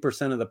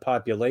 3% of the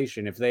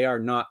population, if they are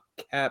not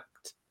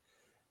kept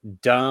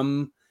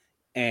dumb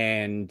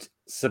and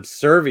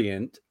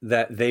subservient,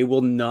 that they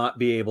will not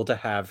be able to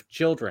have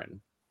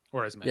children.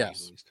 or as many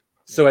Yes. at least.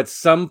 So at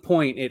some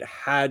point, it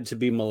had to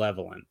be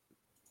malevolent.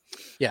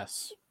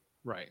 Yes.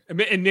 Right.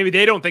 And maybe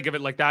they don't think of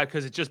it like that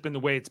because it's just been the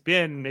way it's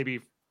been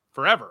maybe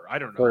forever. I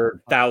don't know.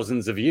 For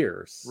thousands of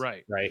years.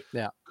 Right. Right.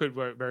 Could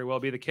very well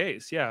be the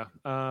case. Yeah.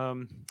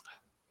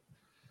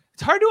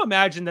 It's hard to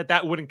imagine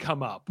that wouldn't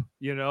come up,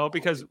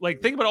 because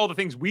like think about all the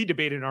things we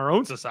debate in our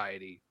own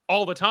society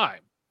all the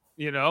time,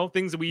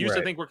 things that we used to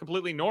Right. think were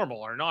completely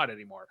normal are not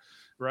anymore.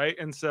 Right.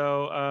 And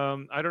so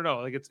I don't know,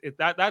 like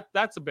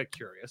that's a bit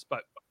curious,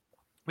 but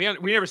we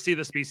never see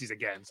the species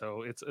again.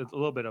 So it's a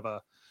little bit of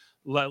a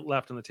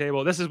left on the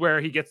table. This is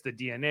where he gets the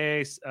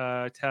DNA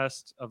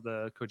test of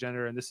the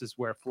cogenitor, and this is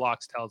where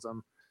Phlox tells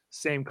him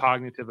same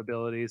cognitive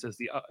abilities as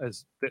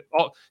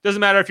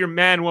doesn't matter if you're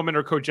man, woman,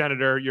 or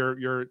cogenitor,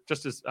 you're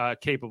just as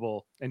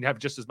capable and have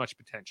just as much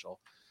potential.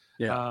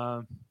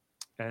 Yeah.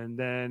 And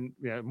then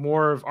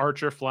more of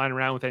Archer flying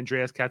around with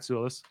Andreas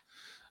Katsoulis.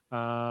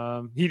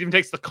 He even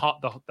takes the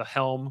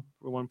helm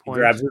at one point.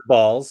 He grabs his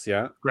balls.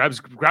 Yeah. Grab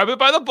it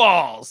by the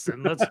balls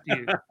and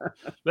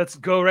let's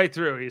go right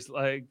through. He's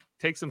like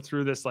takes him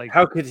through this like.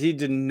 How could he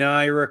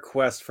deny a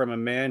request from a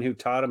man who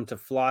taught him to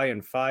fly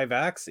in 5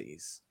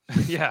 axes?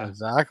 Yeah,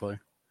 Exactly.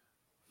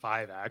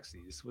 5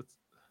 axes. What's?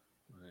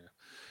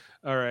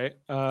 Yeah. All right.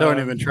 Don't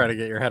even try to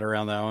get your head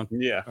around that one.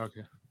 Yeah.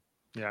 Okay.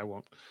 Yeah, I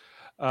won't.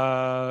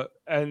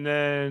 And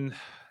then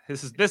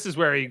this is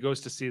where he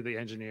goes to see the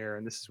engineer,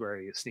 and this is where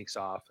he sneaks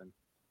off, and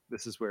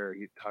this is where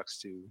he talks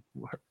to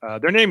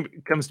their name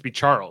comes to be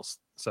Charles.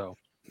 So,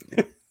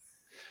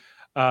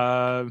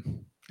 and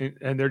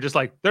they're just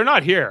like, they're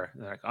not here.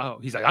 They're like, oh,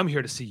 he's like, I'm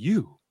here to see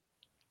you,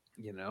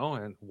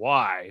 and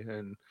why?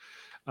 And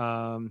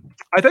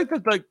I think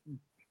that like,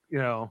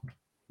 you're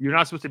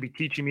not supposed to be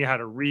teaching me how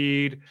to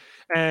read,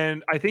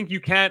 and I think you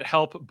can't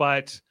help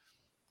but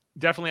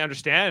definitely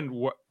understand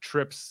what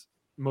Trip's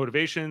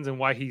motivations and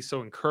why he's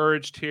so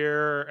encouraged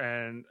here.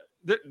 And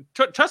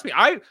trust me,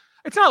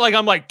 it's not like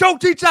I'm like, don't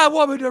teach that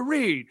woman to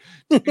read.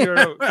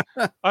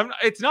 I'm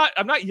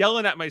not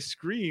yelling at my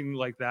screen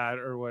like that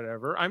or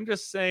whatever. I'm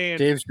just saying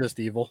Dave's just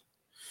evil.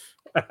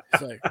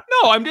 It's like,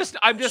 no, I'm just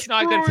not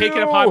going to take it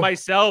you. upon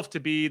myself to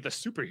be the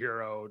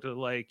superhero to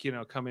like,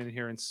 come in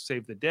here and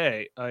save the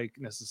day, like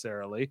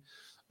necessarily.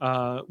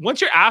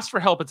 Once you're asked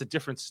for help, it's a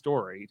different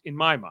story in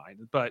my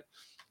mind. But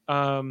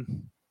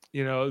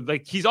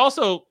like he's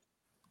also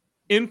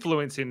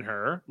influencing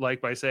her,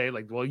 like by saying,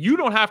 like, well, you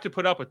don't have to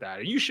put up with that,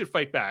 and you should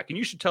fight back, and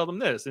you should tell them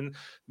this, and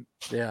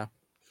yeah.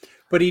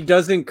 But he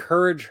does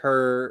encourage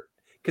her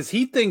because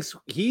he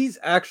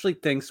actually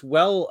thinks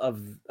well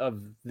of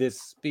this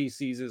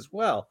species as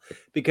well,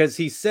 because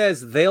he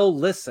says they'll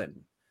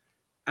listen.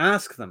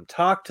 Ask them,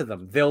 talk to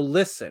them, they'll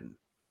listen.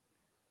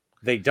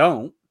 They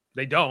don't,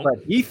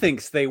 but he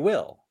thinks they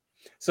will.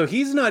 So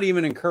he's not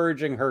even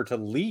encouraging her to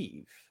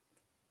leave.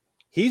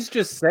 He's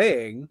just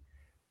saying,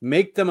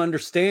 make them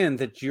understand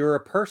that you're a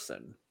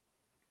person.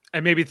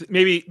 And maybe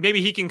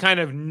he can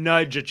kind of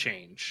nudge a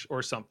change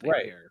or something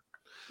here.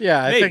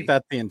 Yeah, I Maybe. think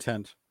that's the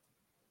intent.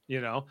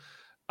 Is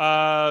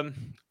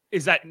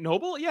that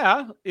noble?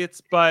 Yeah,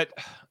 but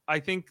I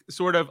think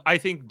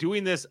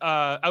doing this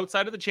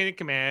outside of the chain of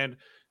command,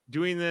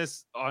 doing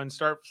this on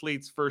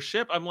Starfleet's first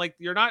ship, I'm like,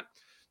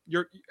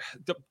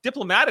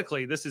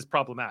 diplomatically, this is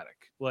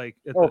problematic. Like,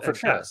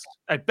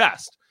 at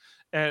best.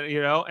 And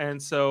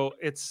and so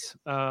it's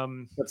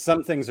but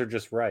some things are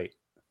just right.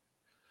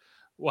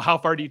 well, how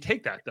far do you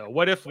take that though?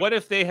 What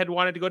if they had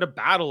wanted to go to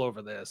battle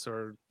over this,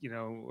 or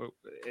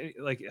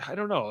like I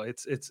don't know.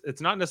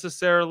 It's not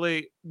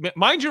necessarily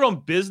mind your own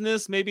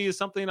business. Maybe is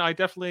something I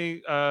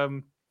definitely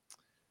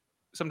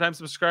sometimes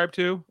subscribe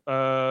to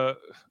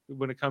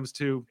when it comes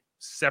to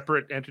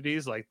separate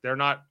entities. Like they're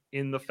not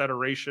in the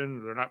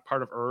Federation, they're not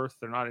part of Earth,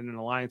 they're not in an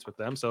alliance with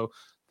them, so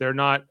they're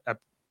not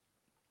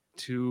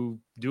to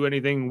do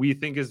anything we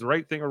think is the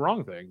right thing or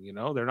wrong thing.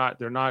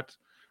 They're not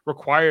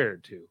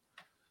required to.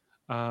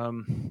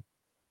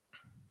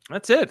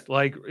 That's it.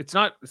 Like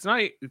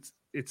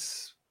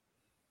it's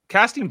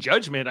casting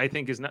judgment, I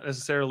think, is not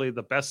necessarily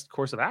the best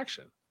course of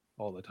action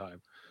all the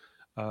time.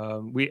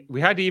 We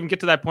had to even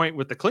get to that point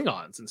with the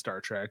Klingons in Star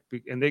Trek,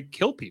 and they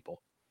kill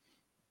people.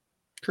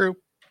 True.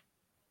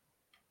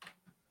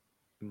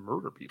 And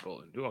murder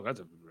people and do all kinds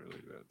of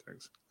really bad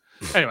things.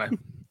 Anyway,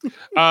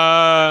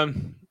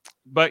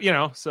 but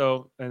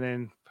so, and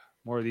then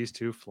more of these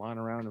two flying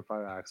around in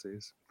 5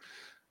 axes.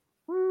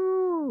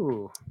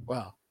 Woo!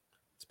 Wow,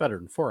 it's better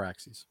than 4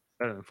 axes.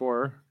 Better than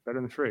 4.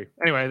 Better than 3.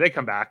 Anyway, they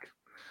come back,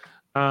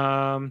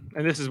 and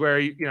this is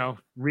where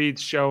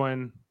Reed's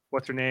showing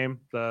what's her name,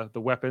 the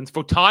weapons,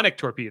 photonic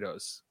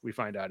torpedoes. We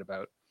find out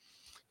about.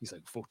 He's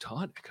like,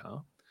 photonic,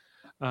 huh?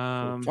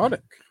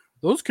 Photonic.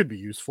 Those could be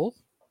useful.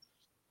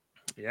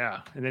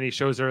 Yeah, and then he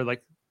shows her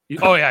like,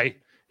 oh yeah,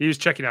 he was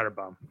checking out her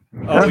bum.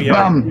 Oh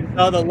yeah, you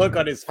saw the look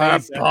on his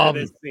face after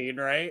this scene,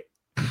 right?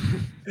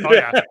 Oh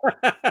yeah.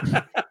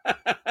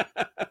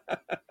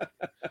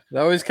 It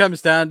always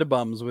comes down to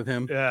bums with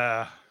him.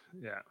 Yeah.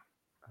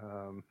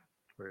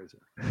 Where is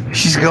it?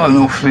 She's got an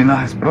awfully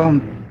nice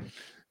bum.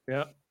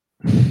 Yeah.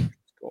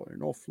 Got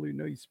an awfully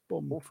nice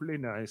bum. Awfully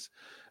nice.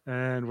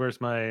 And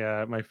where's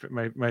my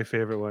my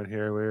favorite one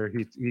here, where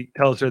he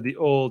tells her the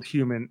old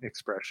human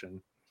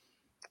expression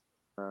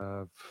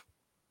of.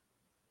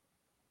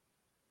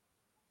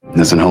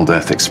 There's an old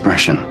Earth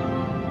expression.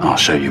 I'll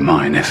show you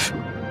mine if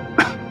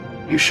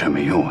you show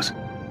me yours.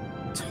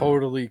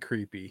 Totally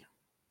creepy.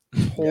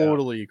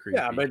 Totally creepy.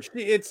 Yeah, but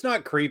it's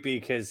not creepy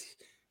because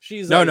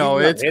she's no,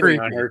 it's creepy.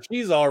 On her.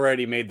 She's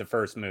already made the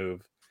first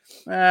move.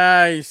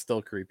 He's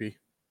still creepy.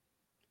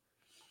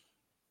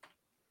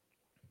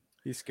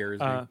 He scares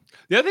me.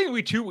 The other thing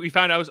we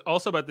found out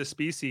also about this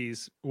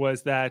species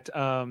was that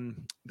the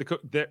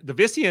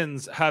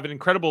Vissians have an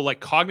incredible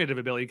like cognitive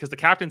ability, because the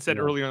captain said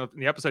earlier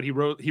in the episode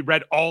he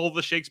read all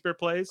the Shakespeare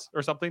plays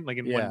or something like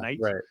in one night,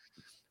 right,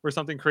 or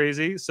something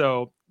crazy.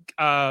 So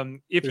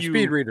if They're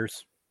speed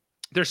readers.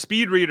 They're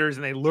speed readers,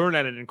 and they learn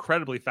at an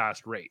incredibly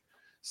fast rate.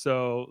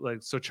 So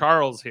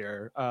Charles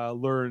here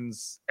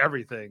learns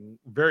everything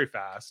very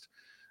fast.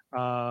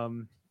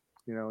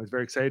 Is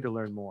very excited to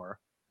learn more.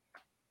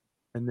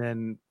 And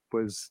then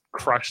was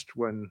crushed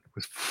when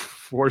was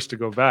forced to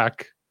go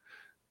back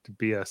to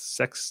be a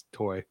sex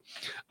toy,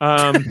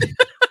 or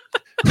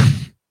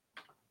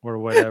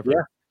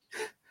whatever.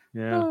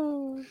 Yeah.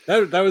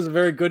 That was a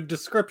very good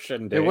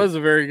description, Dave. It was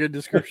a very good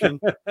description.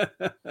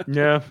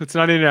 Yeah, it's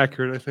not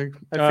inaccurate, I think.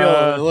 I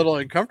feel a little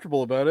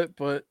uncomfortable about it,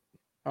 but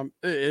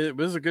it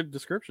was a good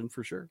description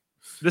for sure.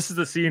 This is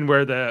the scene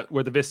where the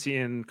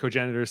Vissian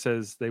cogenitor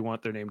says they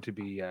want their name to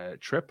be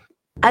Trip.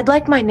 I'd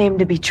like my name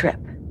to be Trip,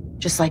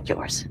 just like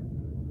yours.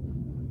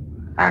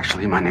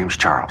 Actually, my name's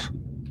Charles.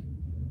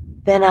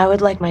 Then I would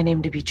like my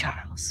name to be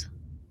Charles.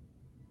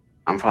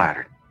 I'm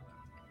flattered.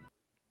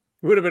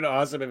 It would have been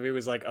awesome if he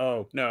was like,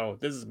 oh, no,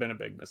 this has been a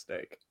big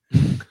mistake.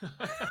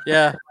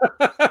 Yeah.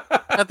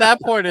 At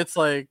that point, it's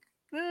like,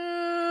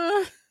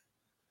 are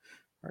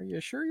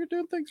you sure you're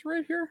doing things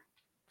right here?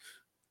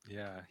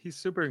 Yeah, he's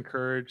super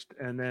encouraged.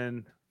 And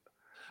then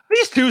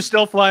these two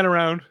still flying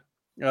around.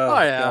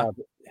 Oh yeah.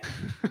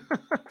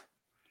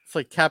 It's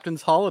like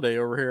Captain's Holiday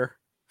over here.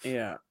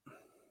 Yeah.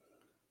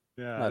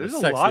 Yeah, Not there's as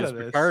a sexy lot as of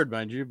this. Picard,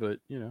 mind you, but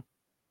Yeah,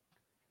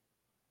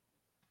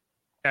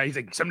 he's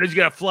like, sometimes you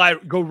gotta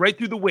go right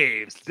through the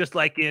waves, just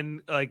like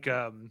in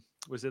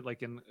was it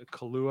like in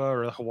Kahlua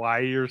or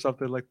Hawaii or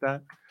something like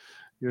that?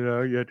 You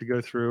had to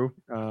go through,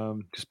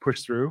 just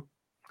push through.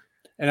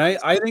 And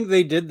I think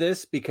they did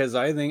this because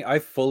I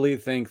fully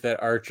think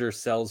that Archer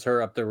sells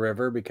her up the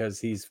river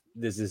because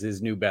this is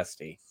his new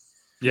bestie.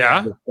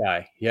 Yeah, this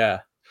guy.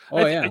 Yeah.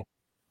 Oh yeah.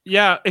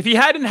 Yeah. If he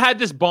hadn't had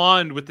this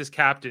bond with this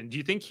captain, do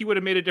you think he would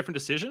have made a different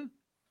decision?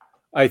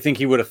 I think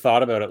he would have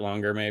thought about it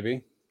longer,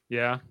 maybe.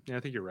 Yeah, I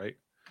think you're right.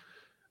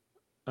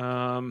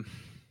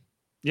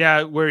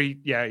 Where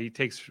he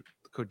takes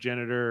the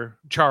cogenitor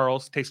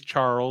takes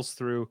Charles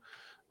through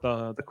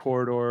the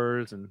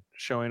corridors and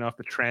showing off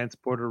the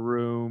transporter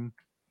room,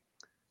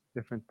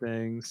 different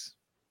things.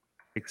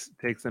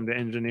 Takes them to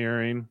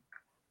engineering,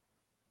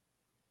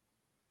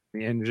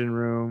 the engine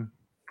room,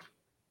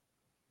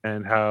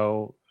 and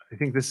how I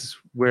think this is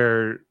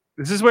where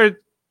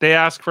they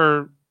ask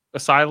for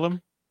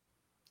asylum.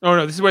 Oh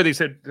no, this is where they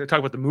talk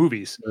about the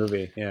movies.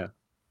 Yeah.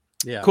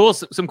 Cool.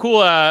 Some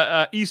cool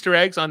Easter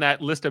eggs on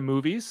that list of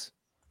movies,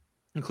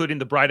 including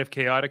The Bride of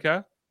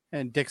Chaotica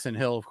and Dixon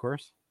Hill, of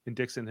course. In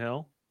Dixon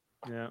Hill,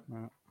 yeah.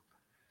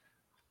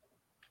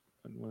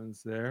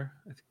 One's there.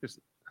 I think there's.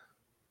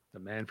 The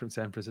man from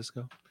San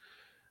Francisco.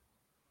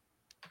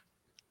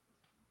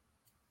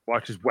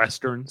 Watches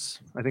Westerns.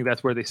 I think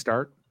that's where they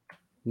start.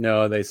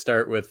 No, they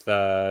start with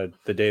The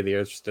Day the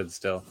Earth Stood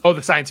Still. Oh,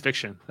 the science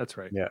fiction. That's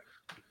right. Yeah.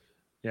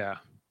 Yeah.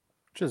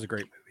 Which is a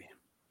great movie.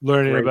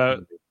 Learning Great about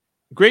movie.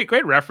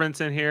 great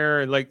reference in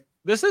here. Like,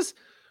 this is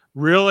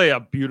really a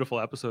beautiful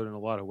episode in a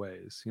lot of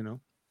ways, you know.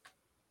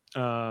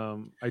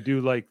 I do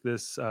like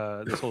this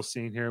this whole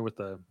scene here with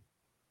the,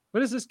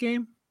 what is this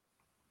game?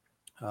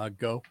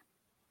 Go.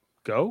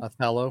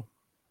 Othello.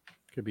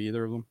 Could be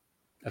either of them.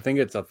 I think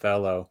it's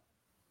Othello.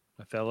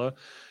 Othello.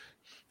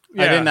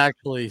 I didn't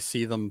actually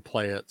see them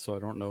play it, so I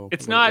don't know.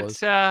 It's what not it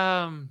was.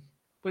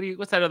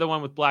 what's that other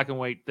one with black and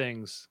white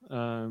things?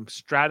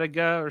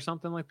 Stratiga or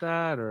something like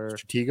that, or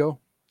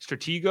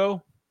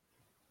Stratego.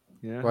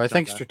 Yeah. Well, I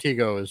think that.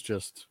 Stratego is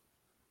just.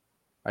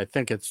 I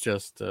think it's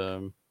just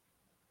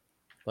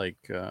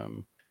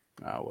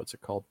what's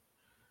it called?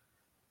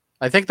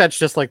 I think that's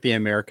just like the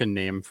American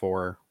name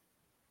for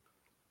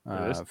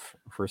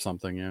for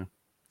something. Yeah.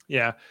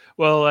 Yeah.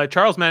 Well,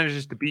 Charles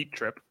manages to beat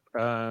Trip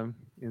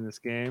in this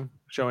game,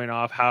 showing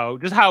off how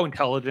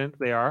intelligent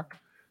they are,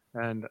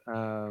 and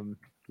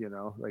you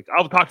know, like,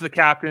 I'll talk to the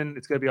captain.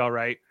 It's gonna be all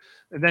right.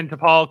 And then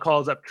T'Pol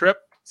calls up Trip,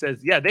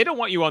 says, "Yeah, they don't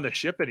want you on the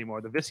ship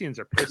anymore. The Vissians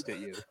are pissed at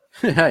you."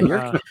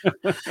 Yeah,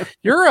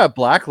 you're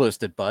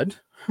blacklisted, bud.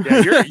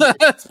 Yeah,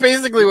 that's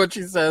basically what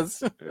she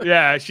says.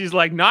 Yeah, she's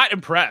like not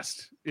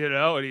impressed, you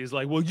know. And he's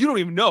like, "Well, you don't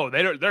even know.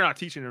 They're not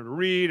teaching her to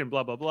read and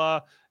blah blah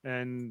blah."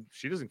 And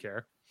she doesn't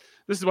care.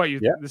 This is why you.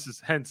 Yeah. This is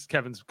hence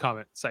Kevin's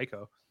comment,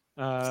 psycho.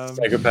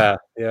 Psychopath.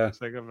 Yeah.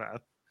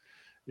 Psychopath.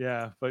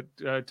 Yeah. But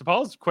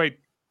T'Pol's quite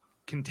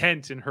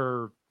content in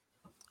her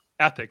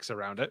ethics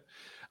around it.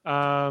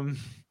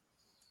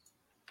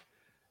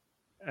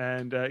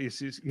 And you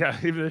see,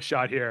 even the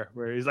shot here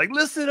where he's like,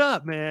 "Listen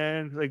up,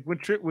 man. Like when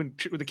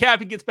the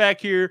captain gets back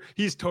here,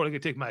 he's totally gonna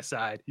take my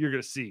side. You're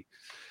gonna see,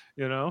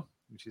 you know."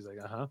 And she's like,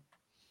 This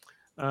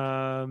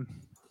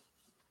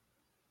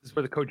is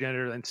where the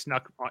co-janitor then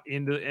snuck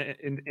into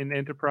in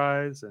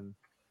Enterprise, and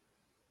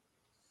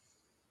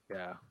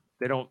yeah,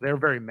 they're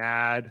very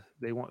mad.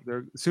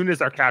 As soon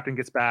as our captain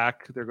gets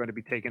back, they're going to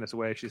be taking us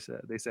away.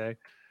 They say.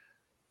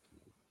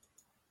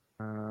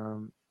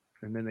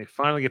 And then they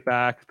finally get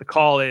back. The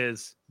call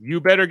is, "You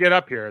better get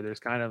up here."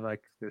 There's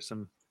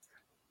some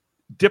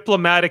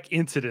diplomatic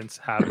incidents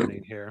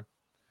happening here.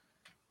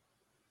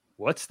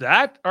 "What's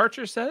that?"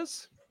 Archer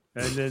says.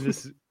 And then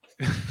this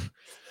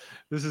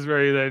is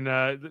where he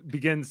then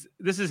begins.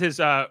 This is his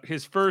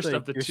first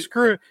of the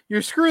two.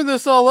 You're screwing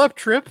this all up,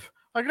 Trip.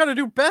 I got to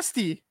do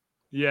bestie.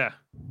 Yeah.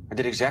 I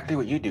did exactly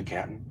what you do,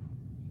 Captain.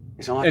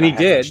 It's not like And I he had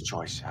did. much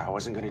choice. I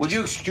wasn't going to. Would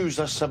you excuse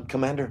us,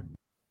 Sub-Commander?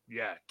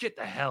 Yeah, get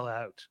the hell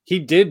out. He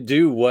did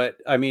do what?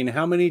 I mean,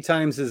 how many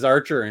times has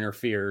Archer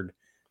interfered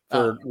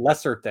for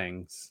lesser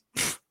things?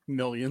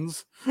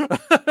 Millions.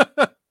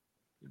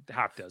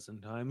 Half dozen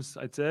times,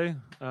 I'd say.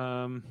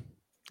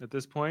 At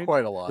this point,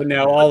 quite a lot. But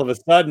now all of a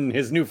sudden,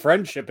 his new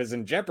friendship is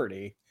in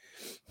jeopardy.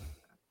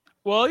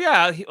 Well,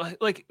 yeah,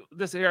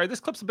 this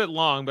clip's a bit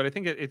long, but I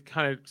think it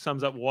kind of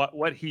sums up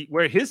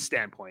where his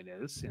standpoint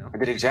is. You know, I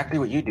did exactly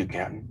what you do,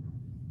 Captain.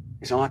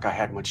 It's not like I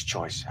had much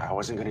choice. I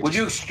wasn't going to. Would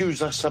you excuse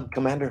us,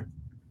 Sub-Commander?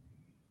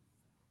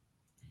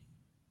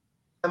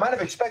 I might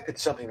have expected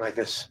something like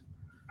this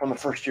from a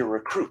first-year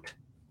recruit.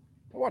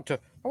 I want to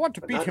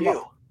beat him you.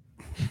 up.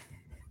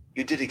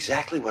 You did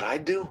exactly what I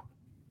do?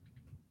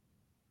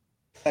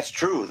 That's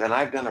true. Then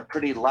I've done a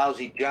pretty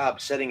lousy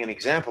job setting an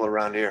example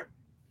around here.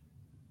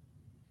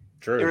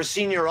 True. You're a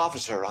senior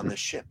officer on this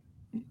ship.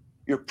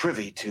 You're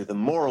privy to the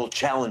moral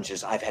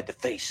challenges I've had to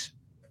face.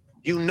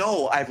 You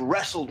know I've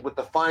wrestled with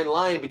the fine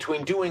line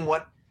between doing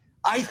what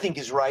I think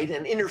is right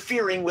and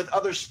interfering with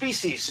other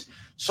species.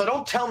 So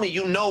don't tell me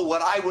you know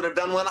what I would have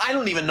done when I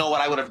don't even know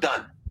what I would have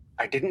done.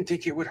 I didn't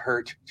think it would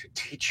hurt to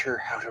teach her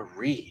how to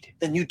read.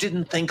 Then you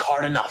didn't think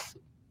hard enough.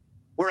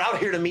 We're out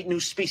here to meet new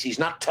species,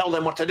 not tell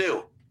them what to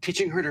do.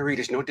 Teaching her to read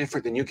is no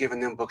different than you giving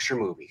them books or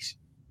movies.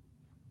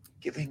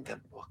 Giving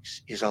them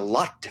books is a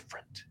lot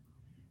different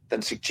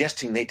than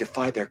suggesting they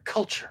defy their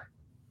culture.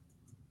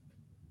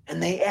 And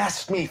they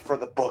asked me for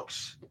the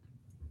books.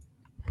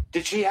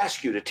 Did she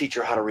ask you to teach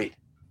her how to read?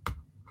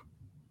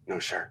 No,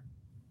 sir.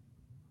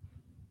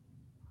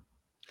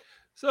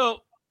 So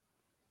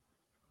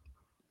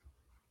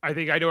I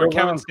think I know where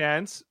Kevin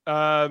stands.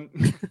 Where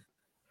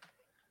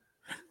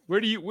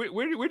do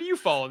you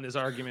fall in this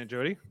argument,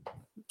 Jody?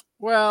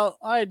 Well,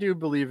 I do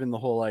believe in the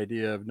whole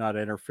idea of not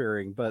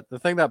interfering, but the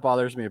thing that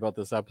bothers me about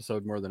this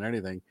episode more than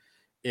anything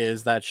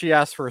is that she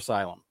asked for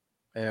asylum.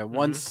 And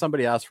once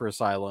somebody asks for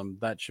asylum,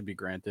 that should be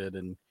granted,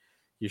 and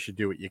you should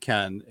do what you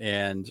can.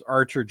 And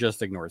Archer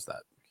just ignores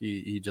that.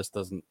 He just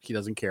doesn't. He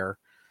doesn't care.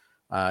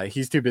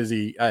 He's too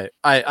busy.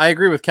 I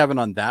agree with Kevin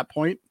on that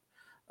point.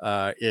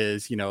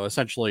 Is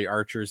essentially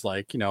Archer's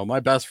like,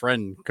 my best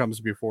friend comes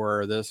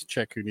before this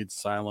chick who needs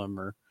asylum,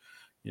 or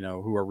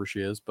whoever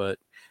she is. But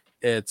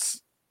I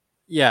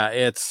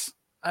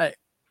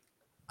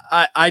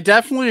I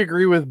definitely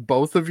agree with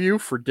both of you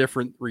for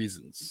different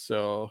reasons.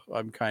 So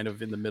I'm kind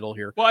of in the middle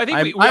here. Well, I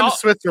think I'm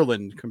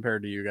Switzerland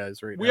compared to you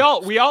guys right now.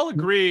 We all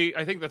agree.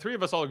 I think the three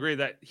of us all agree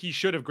that he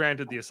should have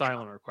granted the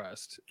asylum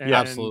request. And yeah,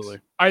 absolutely.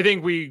 I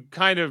think we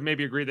kind of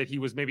maybe agree that he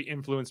was maybe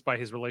influenced by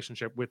his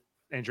relationship with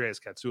Andreas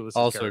Katsoulis.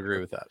 Also character. agree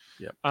with that.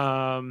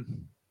 Yeah.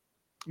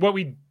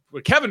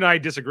 What Kevin and I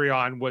disagree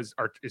on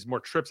is more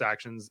Tripp's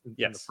actions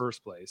in the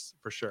first place,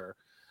 for sure.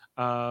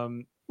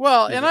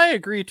 Well, and I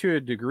agree to a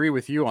degree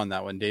with you on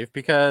that one, Dave,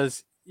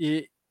 because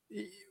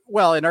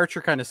and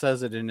Archer kind of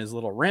says it in his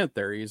little rant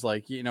there. He's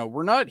like,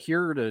 we're not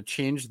here to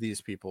change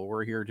these people.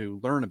 We're here to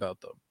learn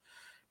about them.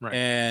 Right.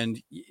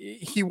 And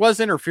he was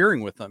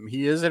interfering with them.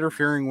 He is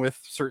interfering with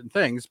certain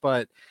things,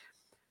 but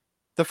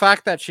the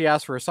fact that she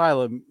asked for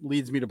asylum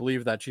leads me to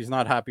believe that she's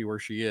not happy where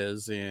she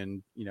is.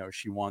 And,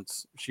 she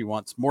wants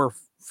more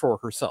for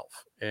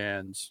herself.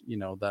 And,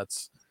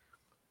 that's,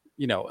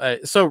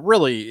 so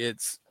really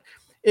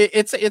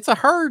it's a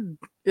hard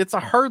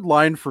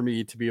line for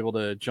me to be able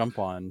to jump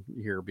on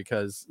here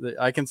because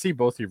I can see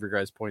both of your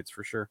guys' points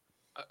for sure.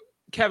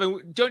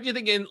 Kevin, don't you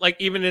think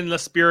even in the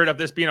spirit of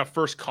this being a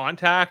first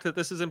contact that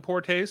this is in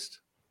poor taste?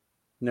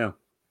 No.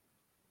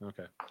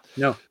 Okay.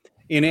 No.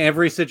 In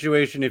every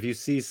situation, if you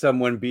see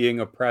someone being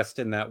oppressed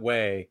in that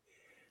way,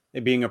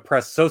 being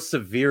oppressed so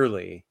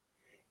severely,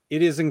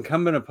 it is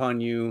incumbent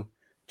upon you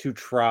to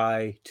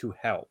try to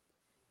help.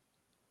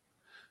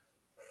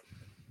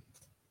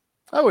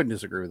 I wouldn't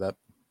disagree with that.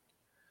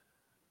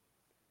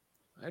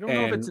 I don't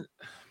know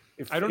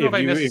if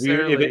I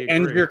necessarily if it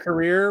ends agree. your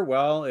career,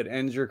 well, it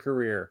ends your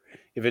career.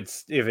 You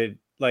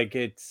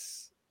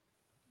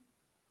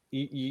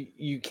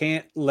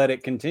can't let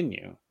it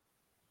continue.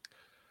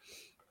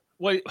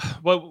 Well,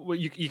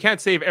 you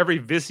can't save every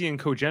Vissian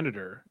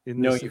cogenitor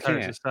in this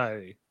entire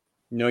society.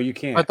 No, you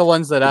can't. But the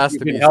ones that ask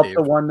to be help saved.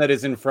 The one that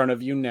is in front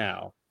of you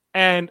now.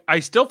 And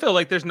I still feel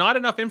like there's not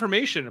enough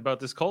information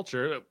about this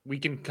culture. We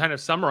can kind of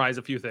summarize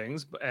a few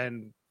things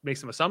and make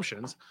some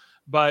assumptions,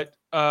 but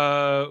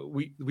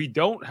we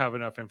don't have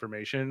enough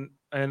information.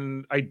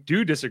 And I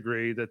do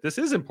disagree that this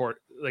is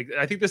important.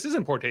 I think this is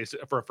in poor taste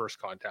for a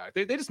first contact.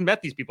 They just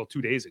met these people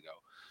 2 days ago.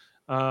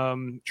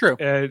 True.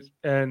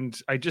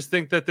 And I just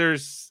think that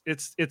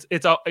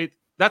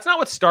that's not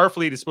what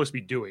Starfleet is supposed to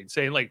be doing.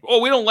 Saying we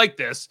don't like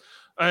this,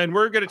 and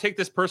we're going to take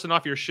this person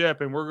off your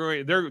ship, and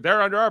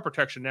they're under our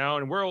protection now,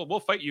 and we'll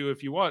fight you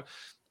if you want.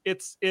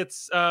 It's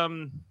not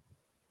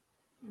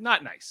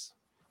nice.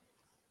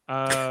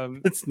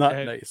 It's not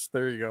nice.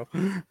 There you go.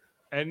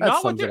 And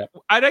not what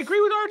I'd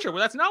agree with Archer.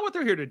 Well, that's not what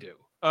they're here to do.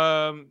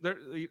 They're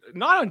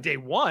not on day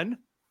one.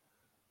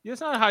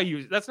 That's not how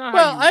you. That's not.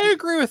 Well, I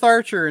agree with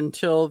Archer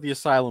until the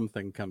asylum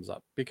thing comes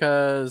up,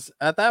 because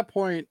at that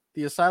point,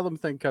 the asylum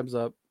thing comes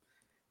up.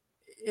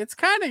 It's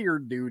kind of your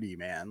duty,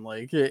 man.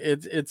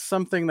 It's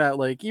something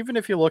that even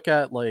if you look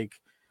at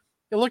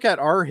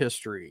our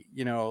history,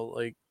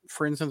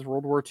 for instance,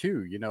 World War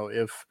II,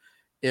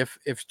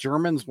 if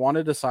Germans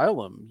wanted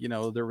asylum,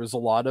 there was a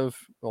lot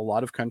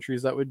of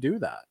countries that would do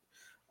that.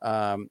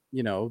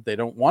 They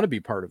don't want to be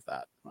part of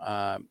that,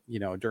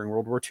 during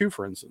World War II,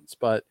 for instance,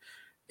 but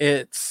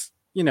it's,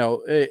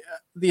 the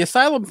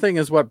asylum thing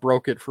is what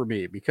broke it for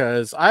me,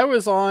 because I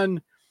was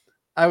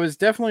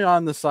definitely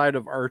on the side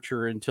of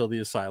Archer until the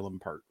asylum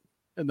part.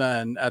 And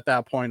then at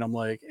that point, I'm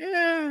like,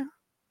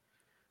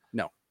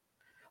 no.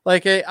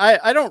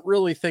 I don't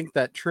really think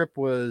that Trip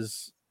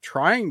was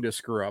trying to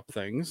screw up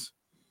things,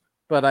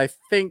 but I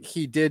think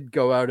he did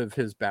go out of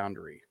his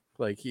boundary.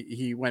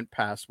 He went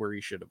past where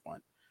he should have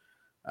went.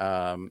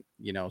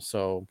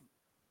 So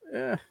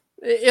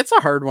it's a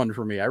hard one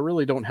for me. I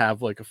really don't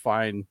have a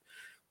fine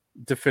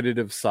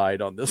definitive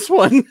side on this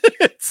one.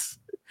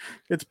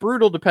 It's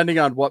brutal depending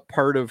on what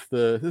part of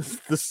the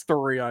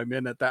story I'm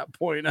in at that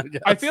point, I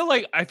guess. I feel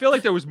like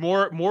there was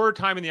more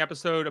time in the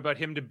episode about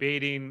him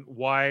debating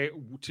why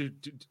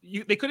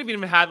they could have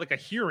even had a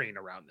hearing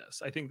around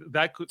this. I think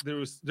that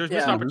there's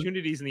missed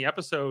opportunities in the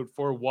episode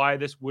for why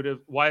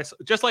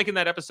just like in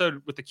that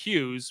episode with the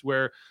Qs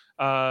where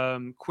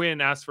Quinn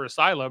asked for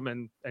asylum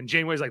and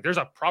Janeway's like, there's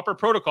a proper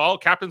protocol.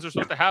 Captains are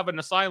supposed to have an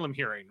asylum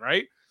hearing,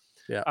 right?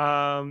 Yeah.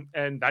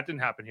 And that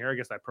didn't happen here. I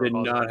guess that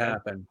protocol did not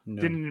happen.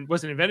 No.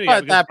 Wasn't invented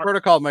yet. But that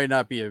protocol might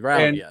not be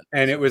around yet.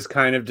 And it was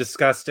kind of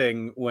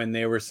disgusting when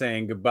they were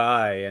saying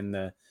goodbye,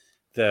 and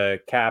the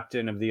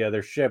captain of the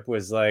other ship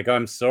was like,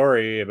 "I'm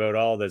sorry about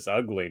all this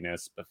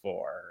ugliness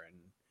before."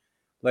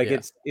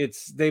 And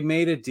it's they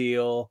made a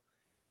deal.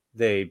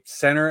 They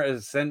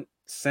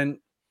sent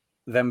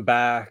them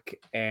back,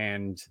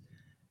 and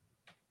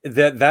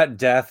that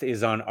death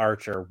is on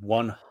Archer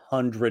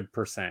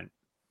 100%.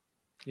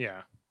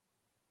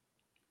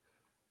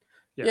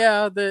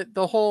 Yeah,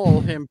 the whole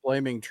him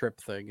blaming Trip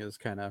thing is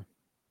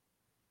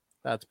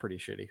that's pretty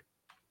shitty.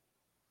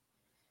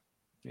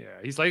 Yeah,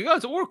 he's like, "Oh,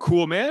 we're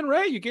cool, man,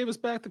 right? You gave us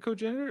back the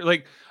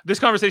cogenitor." This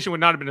conversation would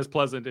not have been as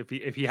pleasant if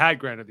he had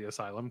granted the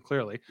asylum.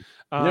 Clearly,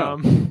 no.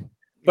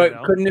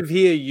 But couldn't have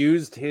he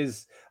used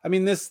his? I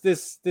mean,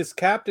 this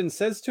captain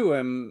says to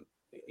him,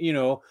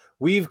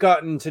 we've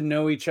gotten to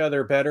know each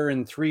other better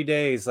in 3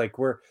 days, like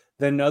we're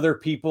than other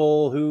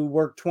people who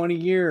work 20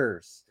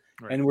 years,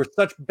 and we're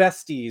such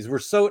besties. We're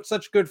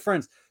such good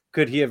friends.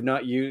 Could he have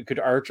not used? Could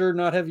Archer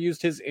not have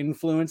used his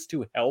influence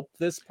to help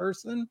this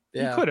person?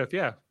 He could have,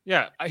 yeah.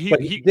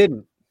 He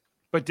didn't.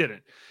 But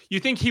didn't. You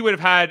think he would have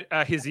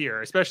had his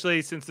ear,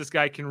 especially since this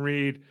guy can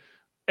read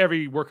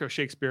every work of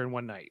Shakespeare in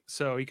one night.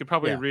 So he could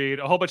probably read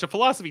a whole bunch of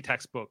philosophy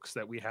textbooks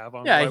that we have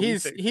on. Yeah,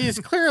 he's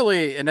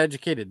clearly an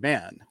educated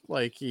man.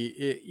 Like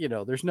he,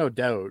 there's no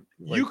doubt.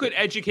 You could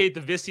educate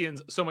the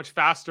Vissians so much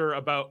faster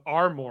about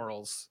our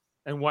morals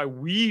and why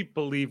we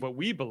believe what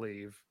we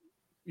believe,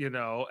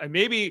 and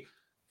maybe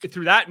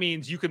through that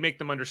means you could make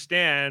them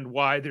understand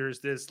why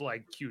there's this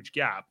like huge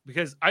gap.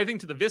 Because I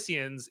think to the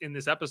Vissians in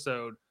this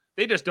episode,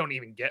 they just don't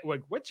even get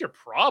like, what's your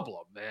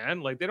problem,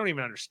 man? Like they don't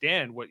even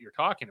understand what you're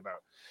talking about.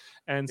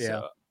 And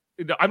so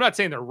I'm not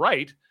saying they're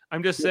right.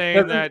 I'm just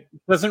saying that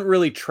doesn't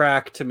really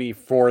track to me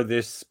for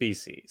this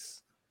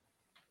species.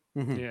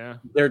 Mm-hmm. Yeah.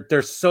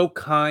 They're so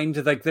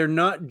kind. Like they're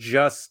not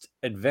just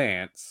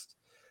advanced,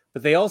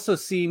 but they also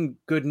seem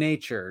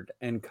good-natured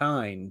and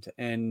kind.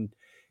 And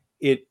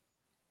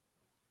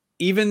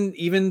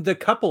even the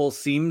couple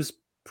seems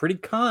pretty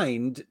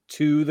kind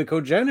to the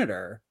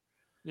cogenitor.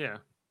 Yeah.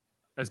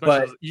 As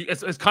much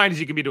as kind as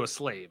you can be to a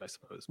slave, I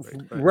suppose.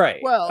 Right.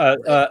 Well,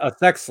 a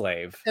sex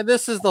slave. And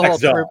this is the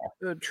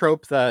whole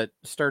trope that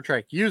Star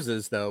Trek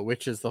uses, though,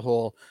 which is the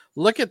whole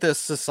look at this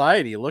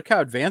society, look how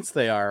advanced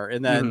they are,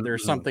 and then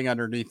there's something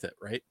underneath it,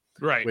 right?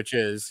 Right. Which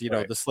is,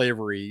 the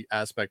slavery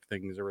aspect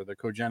things or the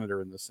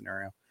cogenitor in this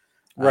scenario.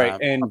 Right.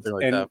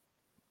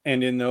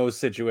 And in those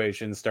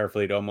situations,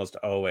 Starfleet almost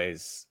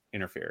always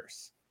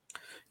interferes.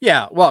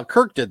 Yeah, well,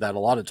 Kirk did that a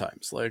lot of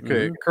times. Like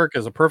Kirk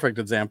is a perfect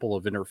example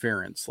of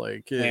interference.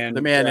 Like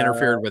the man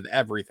interfered with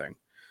everything,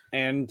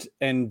 and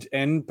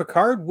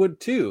Picard would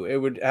too. It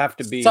would have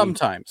to be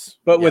sometimes,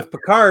 but with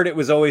Picard, it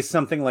was always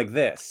something like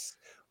this.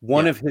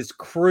 One of his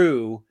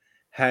crew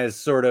has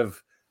sort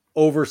of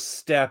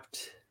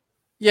overstepped.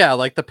 Yeah,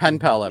 like the pen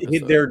pal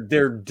episode.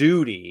 Their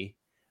duty,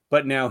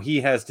 but now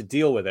he has to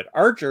deal with it.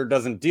 Archer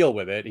doesn't deal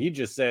with it. He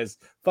just says,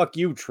 "Fuck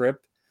you,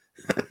 Trip."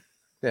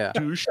 Yeah.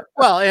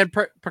 Well, and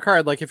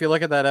Picard, like if you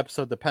look at that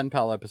episode, the pen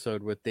pal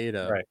episode with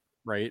Data,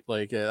 right?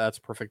 Like that's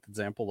a perfect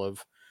example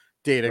of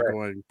Data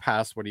going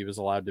past what he was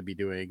allowed to be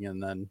doing, and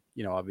then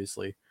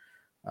obviously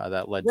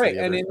that led to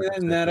and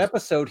in that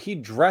episode, he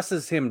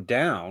dresses him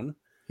down.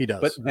 He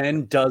does, but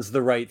then does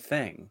the right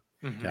thing,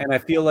 and I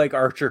feel like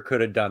Archer could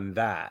have done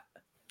that.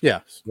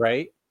 Yes,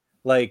 right.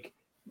 Like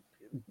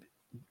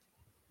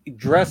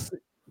dress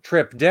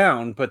Trip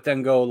down, but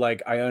then go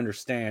like, I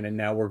understand, and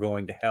now we're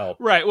going to help.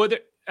 Right. Well.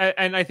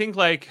 And I think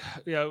like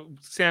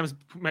Sam's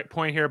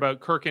point here about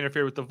Kirk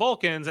interfered with the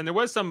Vulcans, and there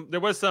was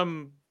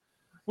some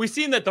we've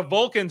seen that the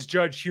Vulcans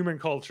judge human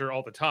culture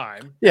all the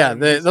time. Yeah,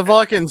 the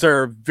Vulcans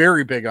are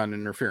very big on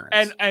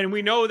interference, and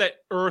we know that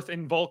Earth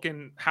and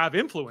Vulcan have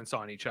influence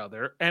on each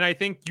other, and I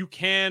think you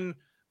can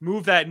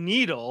move that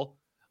needle.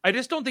 I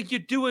just don't think you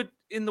do it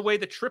in the way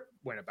that Trip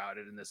went about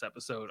it in this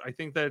episode. I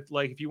think that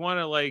like if you want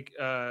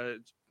to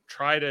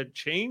try to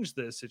change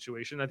this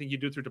situation, I think you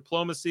do it through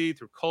diplomacy,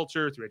 through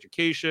culture, through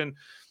education,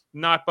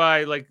 not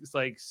by like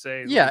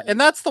saying. Yeah, and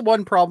that's the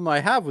one problem I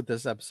have with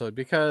this episode,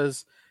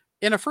 because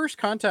in a first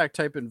contact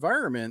type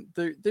environment,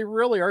 they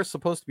really are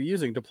supposed to be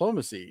using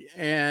diplomacy,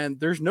 and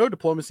there's no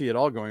diplomacy at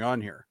all going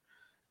on here.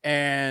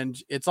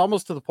 And it's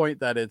almost to the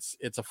point that it's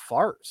a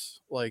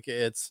farce. Like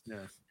it's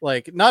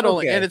like not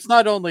only, and it's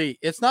not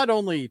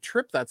only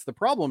Trip that's the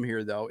problem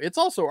here, though. It's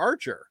also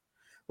Archer.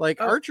 Like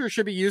Archer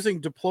should be using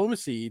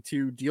diplomacy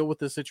to deal with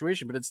this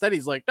situation, but instead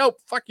he's like, nope,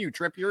 fuck you,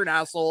 Trip. You're an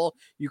asshole.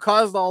 You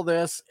caused all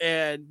this,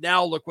 and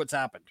now look what's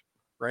happened.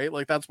 Right?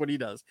 Like that's what he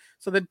does.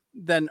 So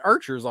then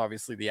Archer's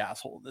obviously the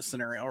asshole in this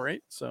scenario,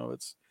 right? So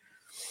it's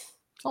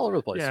all over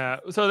the place. Yeah.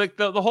 So like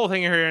the whole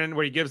thing here, and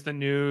where he gives the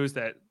news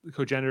that the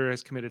Cogenitor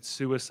has committed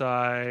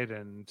suicide,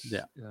 and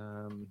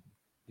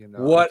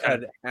what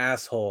an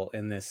asshole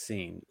in this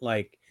scene.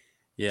 Like.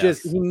 Yes.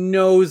 Just he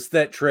knows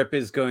that Trip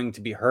is going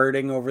to be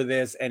hurting over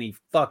this, and he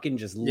fucking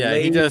just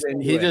he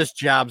just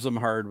jabs him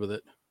hard with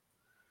it.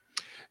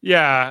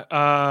 Yeah,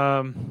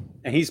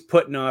 and he's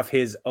putting off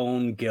his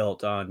own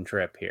guilt on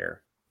Trip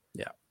here.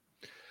 Yeah.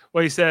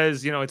 Well, he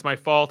says, it's my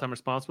fault. I'm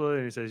responsible.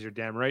 And he says, you're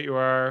damn right you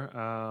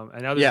are.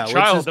 And now there's a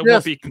child that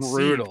won't be conceived.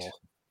 Brutal.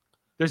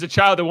 There's a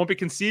child that won't be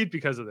conceived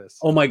because of this.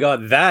 Oh my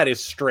God, that is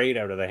straight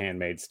out of The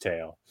Handmaid's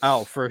Tale.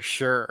 Oh, for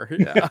sure.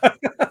 Yeah.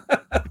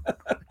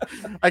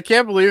 I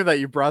can't believe that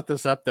you brought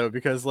this up though,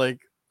 because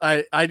like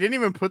I didn't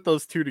even put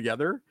those two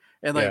together,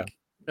 and like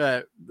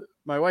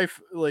my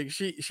wife, like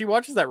she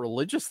watches that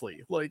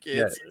religiously. Like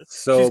it's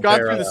so she's gone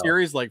through the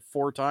series like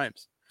 4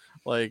 times.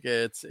 Like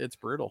it's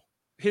brutal.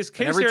 His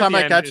case every time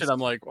I catch it, I'm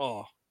like,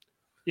 oh.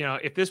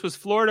 If this was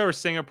Florida or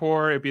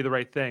Singapore, it'd be the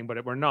right thing,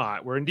 but we're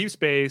not. We're in deep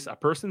space. A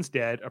person's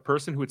dead. A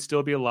person who would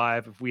still be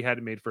alive if we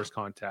hadn't made first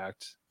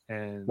contact.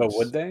 But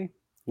would they?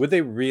 Would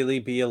they really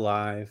be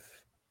alive?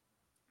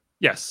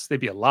 Yes, they'd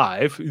be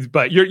alive,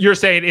 but you're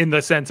saying in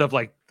the sense of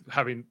like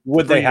having.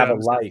 Would they have a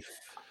life?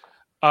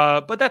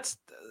 But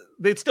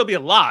they'd still be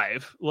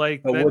alive.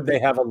 Like, But would they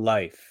have a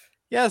life?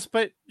 Yes,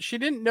 but she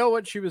didn't know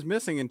what she was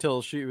missing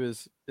until she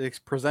was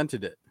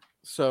presented it.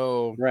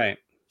 So Right.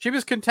 she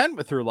was content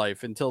with her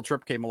life until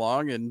Trip came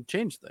along and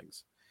changed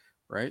things.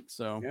 Right.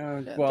 So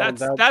Yeah, well,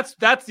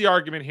 that's the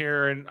argument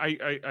here, and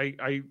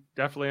I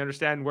definitely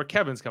understand where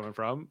Kevin's coming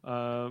from.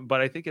 But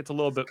I think it's a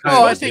little bit.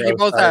 Oh, I think you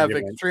both have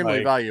argument, extremely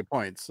like- valuable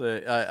points.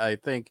 I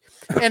think,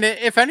 and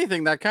if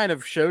anything, that kind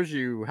of shows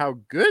you how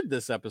good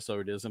this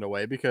episode is in a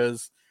way,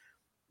 because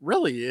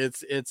really,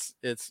 it's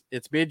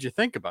made you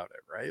think about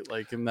it, right?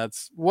 Like, and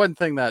that's one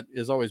thing that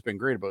has always been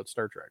great about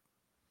Star Trek.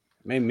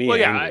 Made me Well,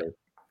 yeah, angry.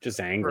 Just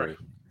angry.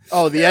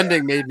 Oh, the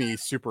ending made me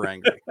super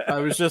angry. I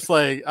was just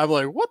like, I'm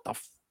like, what the.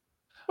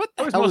 What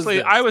the hell is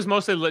this? I was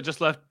mostly just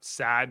left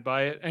sad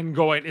by it and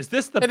going, "Is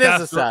this the It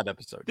best?" is a sad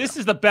episode. This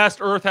is the best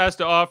Earth has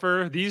to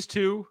offer. These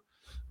two,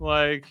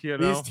 like, you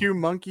know, These two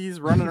monkeys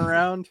running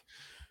around,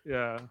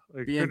 yeah,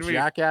 like, being couldn't we-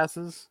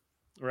 jackasses,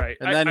 right?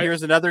 and then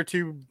here's another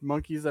two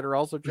monkeys that are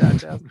also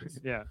jackasses.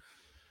 yeah.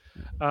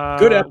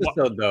 Good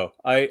episode, though.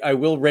 I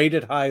will rate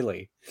it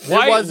highly. It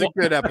was a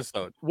good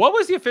episode. What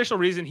was the official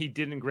reason he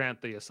didn't grant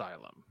the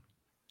asylum?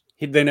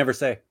 They never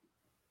say.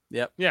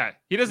 Yep. Yeah,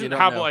 he doesn't don't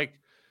have know. like.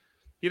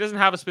 He doesn't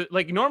have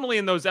like normally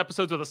in those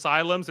episodes with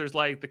asylums, there's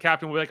like the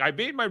captain will be like, I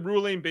made my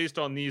ruling based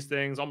on these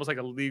things, almost like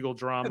a legal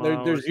drama.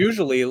 There's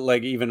usually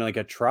like even like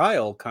a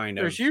trial kind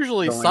of. There's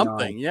usually going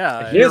something, on.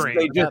 yeah. Yes, hearing.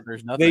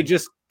 There's they nothing.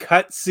 just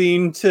cut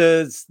scene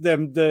to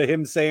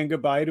him saying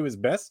goodbye to his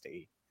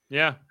bestie.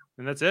 Yeah,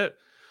 and that's it.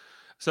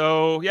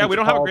 So yeah, And we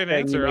don't have a T'Pol great saying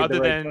he answer made other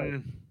the right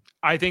than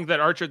I think that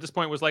Archer at this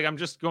point was like,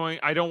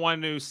 I don't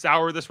want to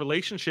sour this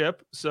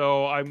relationship,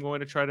 so I'm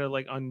going to try to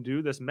like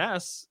undo this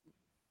mess.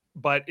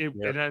 But it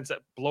ends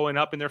up blowing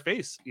up in their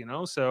face, you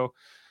know? So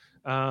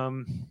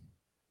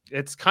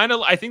it's kind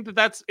of, I think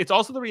it's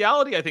also the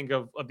reality, I think,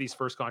 of these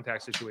first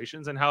contact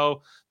situations and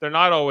how they're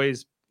not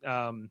always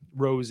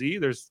rosy.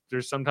 There's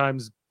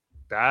sometimes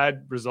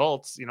bad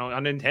results, you know,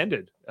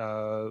 unintended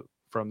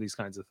from these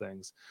kinds of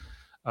things.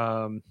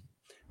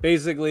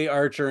 Basically,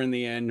 Archer in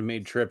the end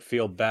made Trip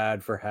feel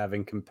bad for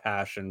having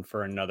compassion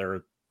for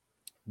another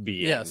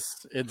being.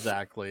 Yes,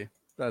 exactly.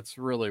 That's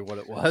really what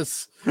it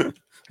was.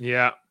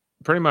 Yeah.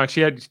 Pretty much. He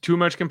had too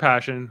much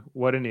compassion.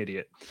 What an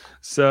idiot.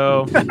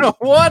 So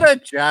what a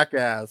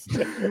jackass.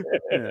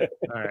 Yeah.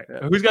 All right.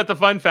 Who's got the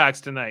fun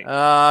facts tonight?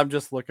 I'm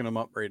just looking them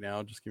up right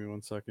now. Just give me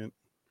 1 second.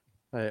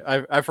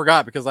 I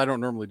forgot because I don't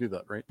normally do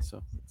that, right?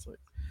 So it's like,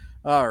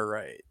 all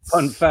right.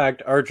 Fun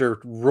fact, Archer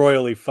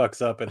royally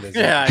fucks up in this.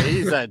 Yeah, episode.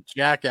 he's a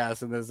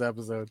jackass in this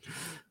episode.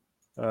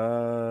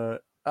 All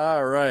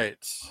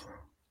right.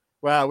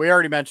 Well, we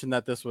already mentioned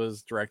that this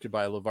was directed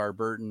by LeVar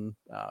Burton,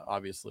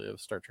 obviously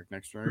of Star Trek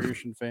Next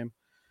Generation fame.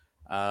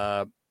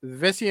 The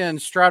Vissian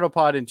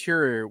Stratopod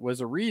interior was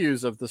a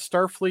reuse of the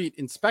Starfleet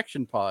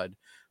inspection pod,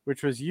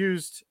 which was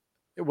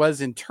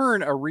in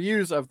turn a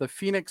reuse of the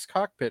Phoenix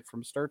cockpit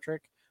from Star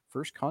Trek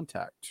First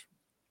Contact.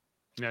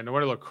 Yeah, no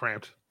wonder it looked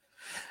cramped.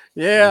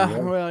 Yeah,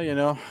 well, you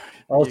know.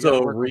 Also you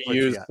gotta work with what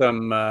you reuse got.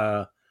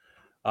 some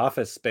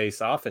office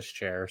space, office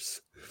chairs.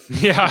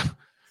 Yeah.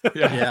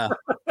 Yeah,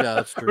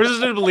 that's true. We're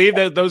just to believe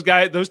that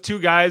those two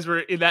guys were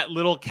in that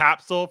little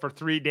capsule for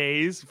 3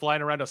 days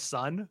flying around a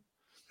sun.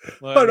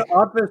 Like,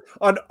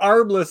 on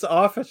armless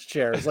office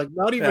chairs, like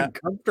not even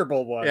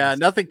comfortable ones. Yeah,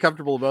 nothing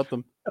comfortable about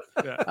them.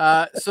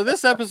 Yeah. So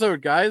this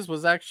episode, guys,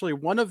 was actually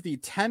one of the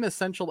 10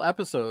 essential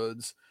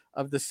episodes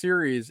of the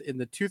series in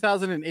the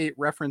 2008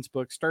 reference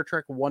book Star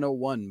Trek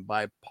 101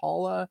 by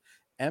Paula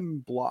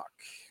M. Block.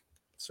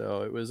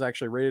 So it was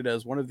actually rated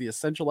as one of the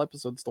essential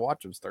episodes to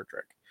watch of Star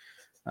Trek.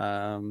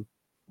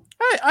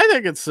 I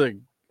think it's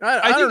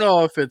I don't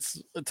know if it's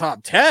a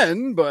top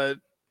 10, but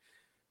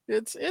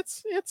it's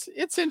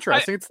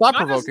interesting. It's thought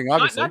provoking,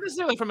 obviously. Not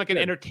necessarily from like an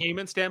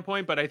entertainment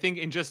standpoint, but I think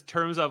in just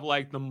terms of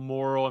like the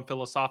moral and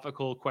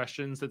philosophical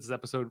questions that this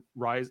episode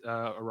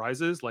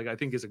arises, like I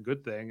think is a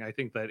good thing. I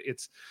think that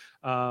it's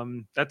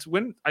that's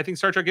when I think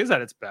Star Trek is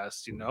at its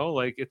best. You know,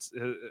 like it's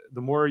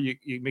the more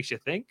it makes you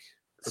think.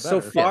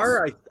 So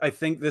far, I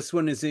think this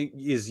one is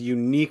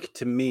unique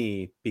to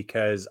me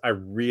because I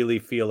really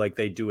feel like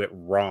they do it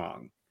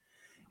wrong,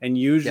 and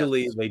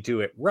usually they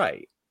do it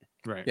right.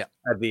 Right. Yeah.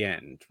 At the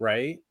end,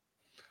 right?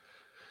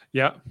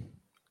 Yeah.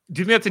 Do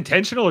you think that's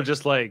intentional or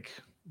just like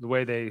the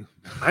way they?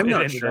 I'm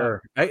not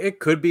sure. It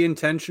could be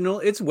intentional.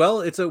 It's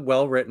a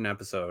well-written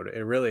episode.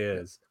 It really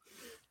is.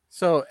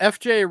 So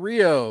FJ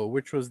Rio,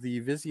 which was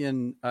the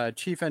Vissian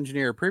chief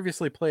engineer,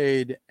 previously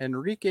played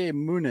Enrique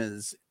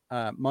Muniz,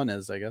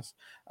 I guess,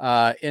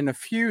 in a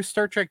few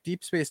Star Trek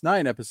Deep Space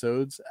Nine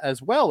episodes,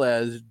 as well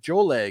as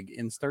Joleg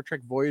in Star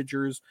Trek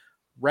Voyager's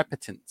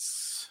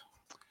Repentance,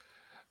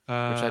 which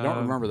I don't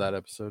remember that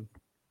episode.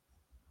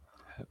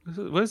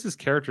 What is this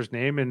character's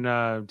name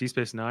in Deep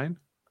Space Nine?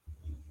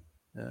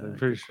 Good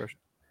question.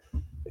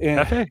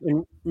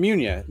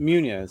 Muniz.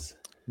 Muniz?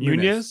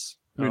 Muniz.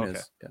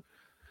 Yeah.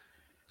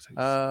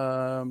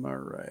 All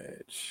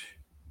right.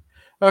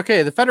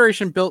 Okay, the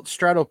Federation built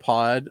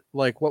Stratopod,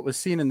 like what was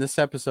seen in this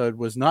episode,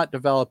 was not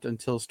developed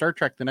until Star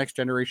Trek The Next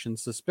Generation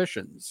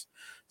Suspicions,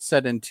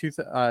 set in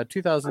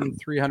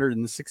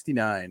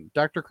 2369.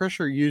 Dr.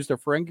 Crusher used a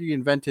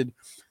Ferengi-invented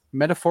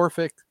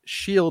metaphoric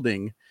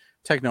shielding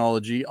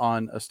technology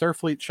on a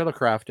Starfleet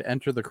shuttlecraft to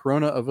enter the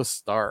corona of a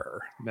star.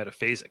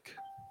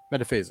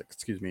 Metaphasic,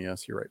 excuse me.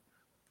 Yes, you're right.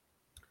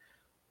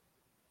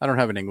 I don't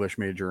have an English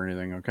major or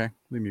anything, okay?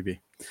 Leave me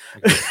be.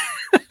 Okay.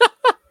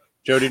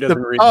 Jody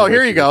doesn't read. Oh,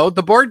 here you go.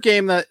 The board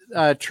game that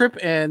Trip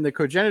and the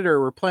Cogenitor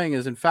were playing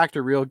is in fact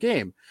a real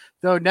game.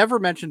 Though never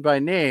mentioned by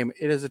name,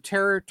 it is a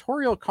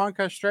territorial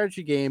conquest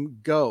strategy game,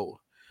 Go.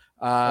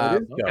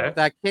 It is Go.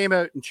 That came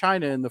out in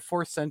China in the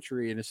 4th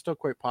century and is still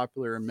quite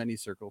popular in many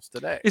circles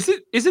today. Is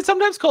it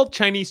sometimes called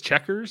Chinese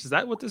checkers? Is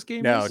that what this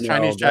game No, is?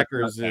 Chinese No,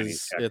 checkers Chinese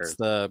is checkers.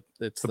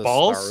 it's the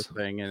balls star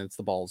thing, and it's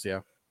the balls,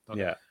 yeah.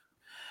 Yeah.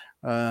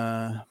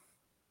 But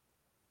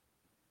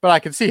I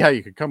can see how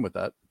you could come with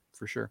that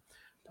for sure.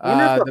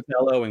 I wonder if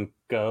Othello and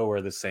Go are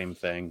the same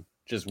thing.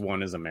 Just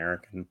one is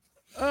American.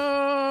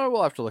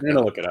 We'll have to look. I'm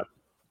gonna look it up.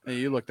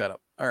 You look that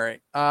up. All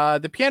right.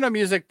 The piano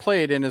music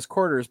played in his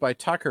quarters by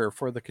Tucker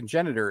for the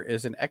Cogenitor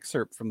is an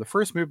excerpt from the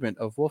first movement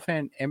of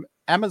Wolfgang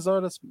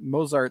Amadeus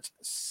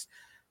Mozart's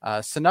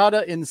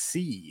Sonata in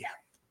C.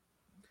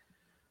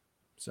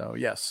 So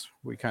yes,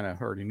 we kind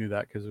of already knew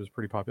that because it was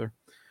pretty popular.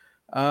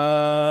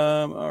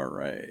 All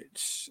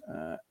right.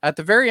 At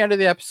the very end of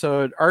the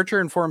episode,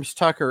 Archer informs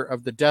Tucker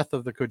of the death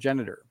of the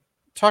Cogenitor.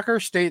 Tucker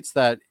states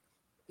that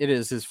it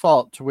is his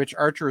fault, to which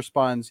Archer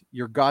responds,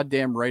 "You're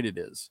goddamn right it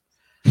is."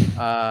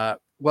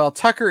 While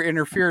Tucker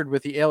interfered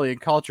with the alien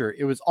culture,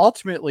 it was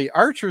ultimately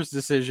Archer's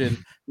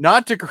decision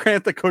not to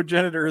grant the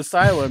Cogenitor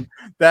asylum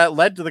that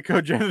led to the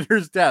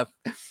Cogenitor's death.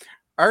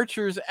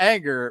 Archer's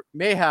anger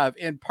may have,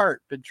 in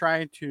part, been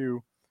trying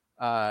to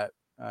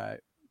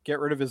get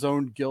rid of his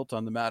own guilt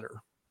on the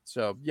matter.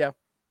 So, yeah.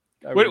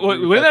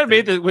 Would that have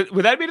made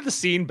the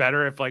scene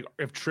better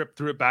if Trip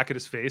threw it back at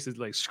his face? It's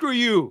like, screw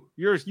you,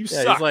 you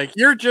suck. He's like,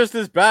 you're just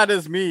as bad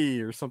as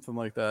me, or something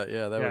like that.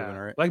 Yeah, that would have been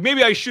all right. Like,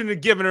 maybe I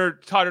shouldn't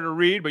have taught her to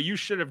read, but you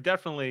should have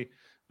definitely,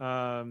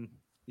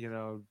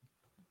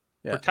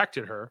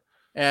 protected her.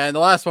 And the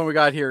last one we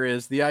got here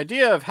is the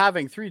idea of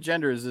having 3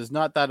 genders is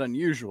not that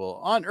unusual.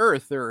 On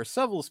Earth, there are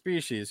several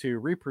species who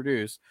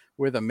reproduce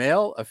with a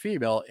male, a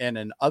female, and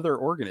an other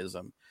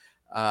organism.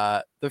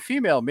 The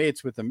female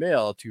mates with the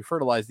male to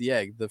fertilize the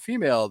egg. The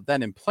female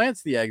then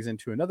implants the eggs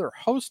into another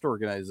host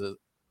organism,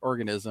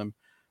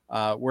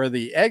 where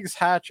the eggs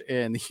hatch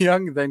and the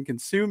young then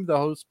consume the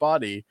host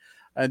body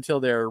until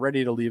they're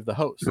ready to leave the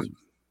host.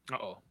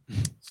 Uh-oh.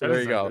 So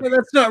there you go. Well,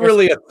 that's not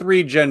really a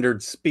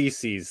 3-gendered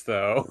species,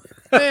 though.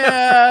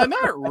 Yeah,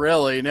 not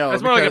really. No,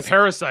 it's more like a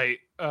parasite.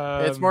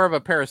 It's more of a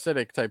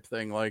parasitic type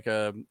thing, like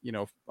a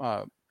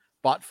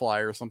bot fly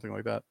or something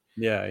like that.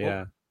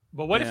 Yeah.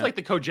 But what if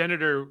the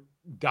Cogenitor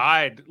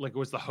died? Like,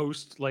 was the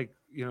host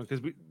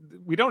because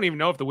we don't even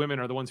know if the women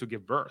are the ones who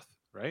give birth,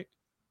 right?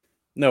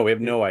 No, we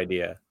have no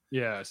idea.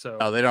 Yeah. So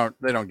no, they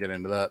don't get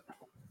into that.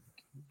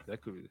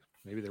 That could be.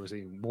 Maybe there was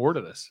even more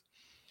to this.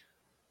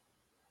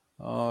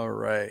 All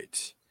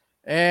right.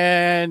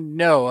 And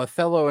no,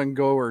 Othello and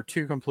Go are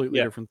 2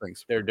 completely different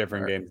things. They're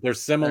different games. They're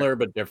similar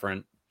but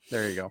different.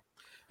 There you go.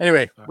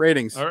 Anyway,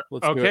 ratings. Right.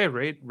 Okay,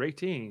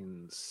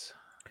 ratings.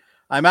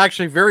 I'm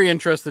actually very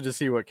interested to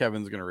see what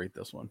Kevin's going to rate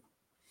this one.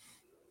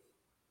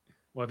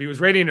 Well, if he was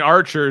rating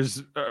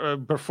Archer's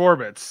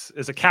performance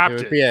as a captain,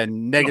 it would be a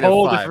negative a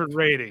whole 5. different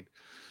rating.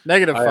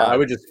 Negative 5. I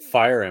would just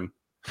fire him.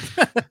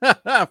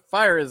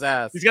 Fire his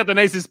ass. He's got the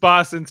nicest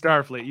boss in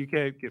Starfleet. You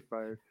can't get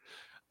fired.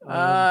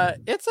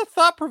 It's a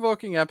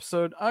thought-provoking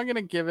episode. I'm going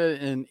to give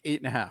it an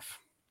 8.5.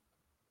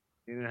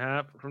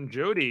 8.5 from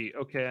Jody.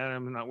 Okay,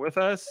 Adam not with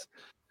us.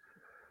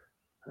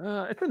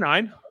 It's a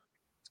 9.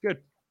 It's good.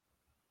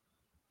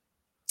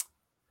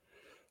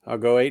 I'll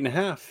go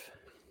 8.5.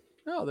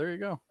 Oh, there you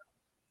go.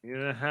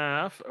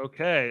 8.5.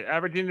 Okay,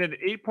 averaging at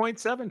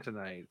 8.7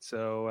 tonight.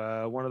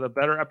 So one of the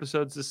better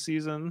episodes this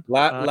season.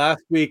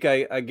 Last week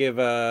I give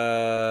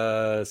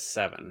a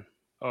 7.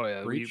 Oh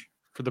yeah, Breach?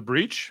 For the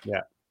breach.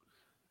 Yeah.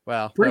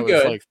 Well, pretty that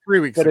was good. like 3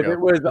 weeks but ago. If it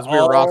was we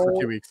were off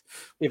for 2 weeks.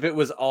 If it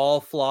was all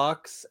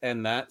Phlox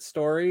and that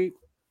story,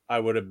 I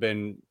would have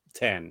been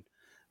 10.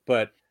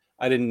 But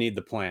I didn't need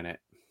the planet.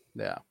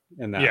 Yeah.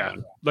 And that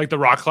one. Like the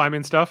rock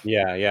climbing stuff.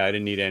 Yeah, I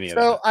didn't need any of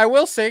that. So I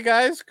will say,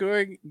 guys,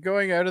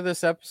 going out of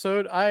this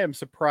episode, I am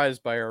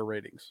surprised by our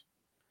ratings.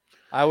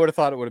 I would have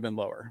thought it would have been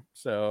lower.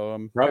 So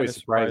I'm probably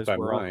surprised by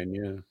we're all- mine.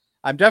 Yeah.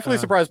 I'm definitely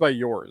surprised by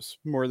yours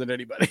more than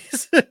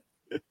anybody's.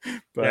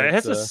 But, yeah, it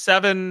has a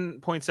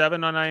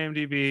 7.7 on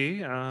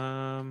IMDb.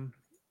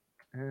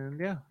 And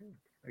yeah,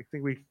 I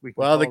think we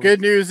well, the good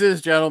news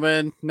is,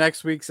 gentlemen,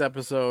 next week's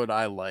episode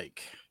I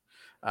like.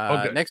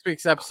 Next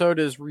week's episode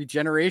is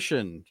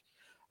Regeneration.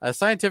 A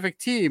scientific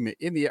team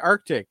in the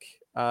Arctic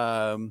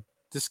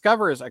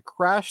discovers a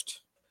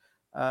crashed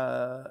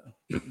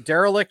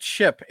derelict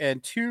ship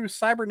and 2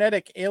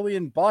 cybernetic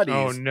alien bodies.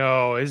 Oh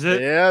no, is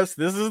it? Yes,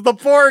 this is the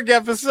Borg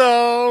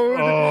episode.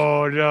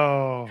 Oh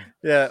no.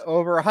 Yeah,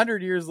 over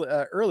 100 years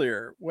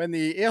earlier, when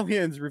the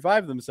aliens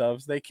revive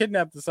themselves, they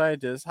kidnap the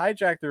scientists,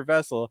 hijack their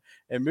vessel,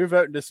 and move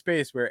out into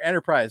space where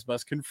Enterprise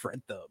must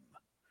confront them.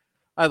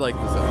 I like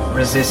this episode.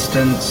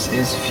 Resistance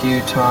is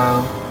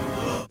futile.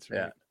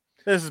 Yeah,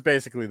 this is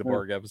basically the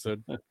Borg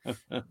episode.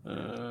 Yeah,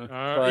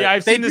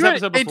 I've seen this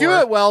episode before. They do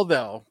it well,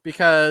 though,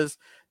 because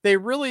they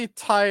really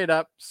tie it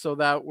up so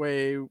that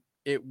way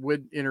it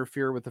would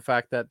interfere with the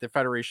fact that the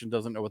Federation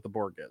doesn't know what the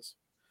Borg is.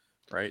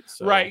 Right.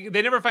 So, right.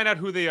 They never find out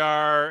who they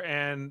are.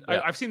 And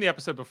I've seen the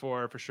episode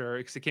before for sure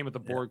because it came with the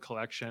Borg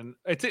collection.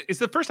 It's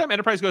the first time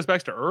Enterprise goes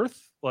back to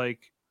Earth. Like,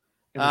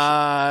 in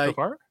the so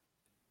far?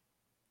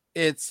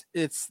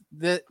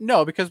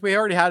 No, because we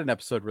already had an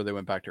episode where they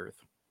went back to Earth.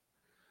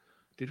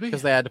 Did we?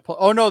 Because they had to pull.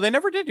 Oh no, they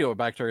never did go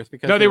back to Earth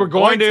because they were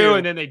going to,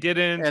 and then they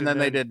didn't, and then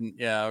they didn't.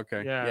 Yeah.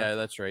 Okay. Yeah,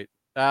 that's right.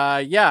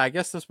 Yeah, I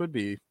guess this would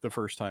be the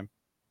first time.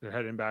 They're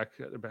heading back.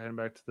 They're heading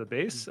back to the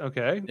base.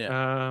 Okay.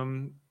 Yeah.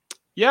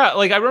 Yeah,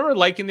 like I remember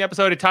liking the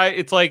episode.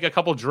 It's like a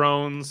couple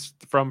drones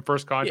from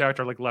First Contact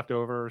are like left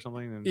over or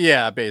something. And...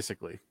 Yeah,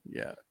 basically.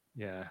 Yeah.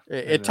 Yeah.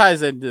 It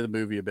ties into the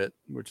movie a bit,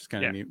 which is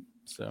kind of neat.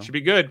 So should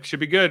be good. Should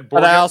be good.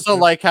 But I also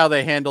like how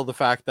they handle the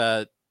fact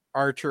that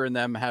Archer and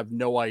them have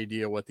no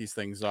idea what these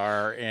things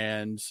are,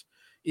 and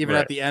even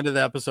at the end of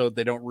the episode,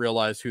 they don't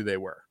realize who they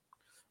were.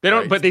 They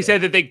don't, but they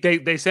said that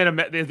they sent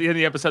at the end of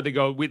the episode. They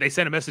go, they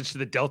sent a message to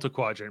the Delta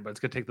Quadrant, but it's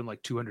gonna take them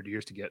like 200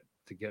 years to get.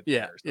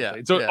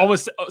 So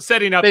almost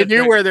setting up. They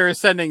knew where they were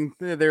sending.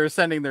 They were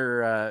sending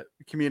their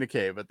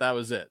communique, but that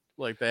was it.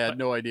 Like they had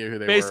no idea who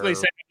they basically were.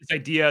 Saying this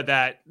idea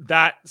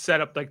that set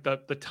up like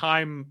the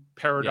time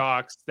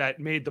paradox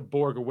that made the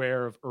Borg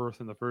aware of Earth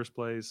in the first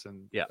place,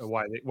 and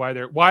why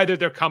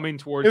they're coming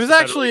towards. It was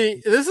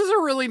actually this is a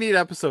really neat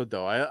episode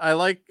though. I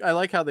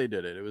like how they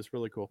did it. It was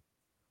really cool.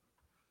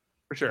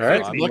 For sure. All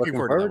right, I'm looking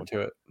forward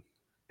to it.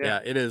 Yeah,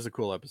 it is a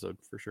cool episode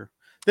for sure.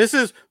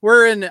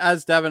 We're in,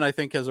 as Devin I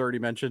think has already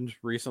mentioned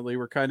recently,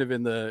 we're kind of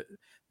in the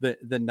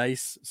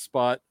nice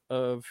spot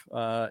of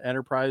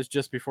Enterprise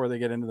just before they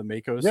get into the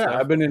Mako stuff. Yeah,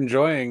 I've been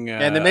enjoying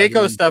and the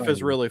Mako stuff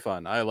is really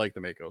fun. I like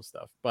the Mako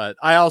stuff. But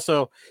I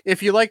also,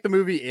 if you like the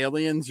movie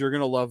Aliens, you're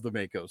gonna love the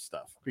Mako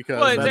stuff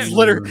because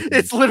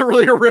it's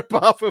literally a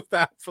ripoff of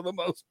that for the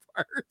most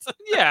part.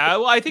 Yeah,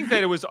 well, I think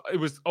that it was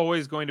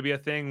always going to be a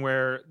thing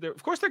where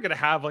of course they're gonna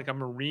have like a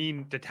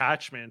Marine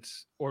detachment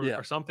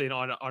or something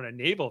on a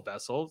naval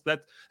vessel.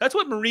 That's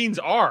what Marines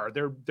are.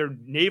 They're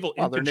naval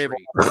infantry.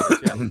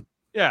 They're naval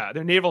Yeah,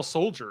 they're naval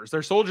soldiers.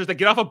 They're soldiers that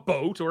get off a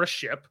boat or a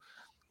ship.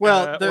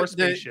 Well,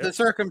 the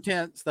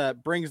circumstance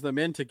that brings them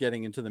into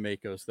getting into the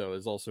Makos, though,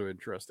 is also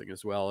interesting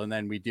as well. And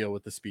then we deal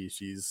with the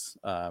species.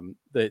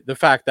 The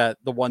fact that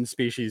the one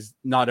species,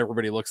 not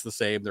everybody looks the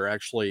same. They're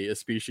actually a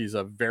species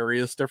of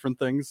various different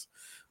things.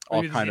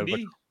 All kind of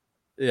the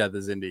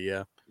Xindi,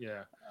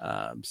 yeah.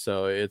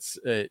 So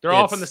they're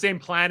all from the same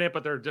planet,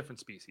 but they're different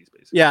species,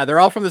 basically. Yeah, they're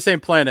all from the same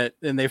planet,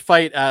 and they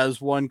fight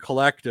as one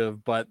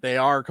collective, but they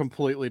are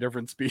completely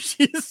different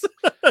species.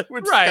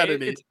 Which is kind of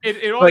neat.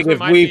 It always like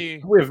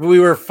if we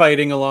were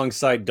fighting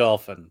alongside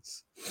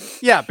dolphins.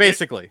 Yeah,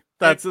 basically.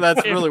 That's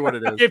really what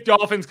it is. If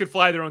dolphins could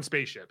fly their own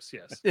spaceships,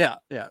 yes.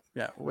 Yeah.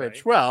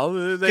 Which,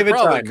 well, they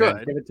probably could.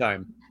 Man. Give it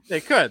time. They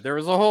could. There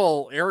was a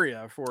whole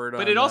area for it.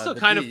 But it also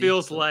kind of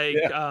feels like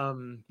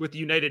with the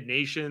United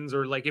Nations,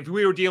 or like if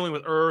we were dealing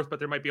with Earth, but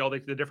there might be all the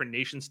different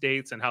nation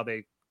states and how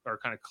they are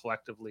kind of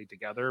collectively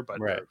together, but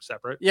they're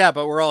separate. Yeah,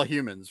 but we're all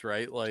humans,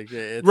 right? Like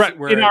it's right.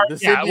 Where the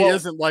city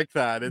isn't like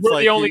that. It's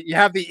like you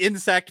have the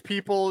insect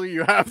people.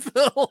 You have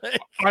the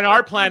on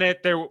our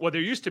planet. There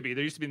used to be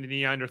the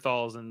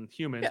Neanderthals and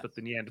humans, but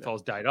the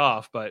Neanderthals died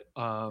off. But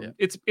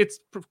it's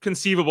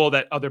conceivable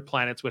that other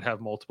planets would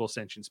have multiple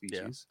sentient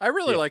species. I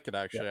really like it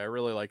actually. I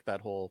really like the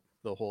whole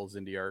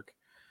Xindi arc.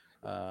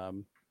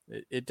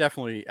 It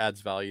definitely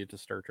adds value to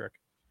Star Trek.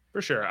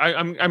 For sure.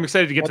 I'm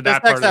excited to get to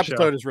that part of the show. This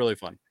next episode is really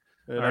fun.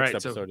 All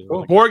right,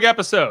 so Borg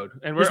episode,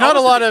 and there's not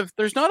a lot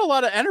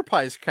of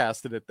Enterprise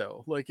cast in it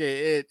though. Like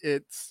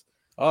it's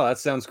that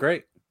sounds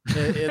great.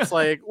 It's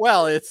like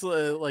it's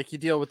like you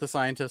deal with the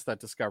scientists that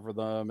discover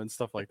them and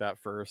stuff like that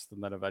first,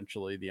 and then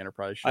eventually the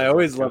Enterprise. I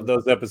always love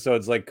those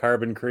episodes like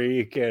Carbon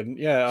Creek and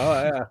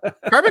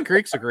Carbon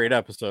Creek's a great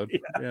episode.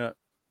 Yeah,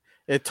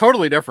 it's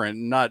totally different,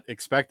 not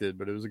expected,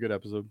 but it was a good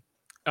episode.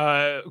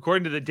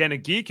 According to the Den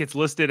of Geek, it's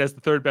listed as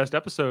the third best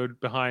episode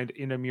behind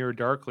In a Mirror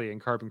Darkly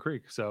and Carbon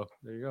Creek. So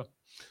there you go.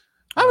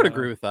 I would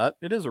agree with that.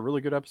 It is a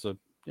really good episode.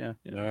 Yeah.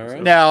 All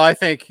right. Now I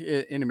think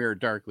In a Mirror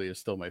Darkly is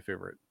still my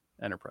favorite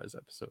Enterprise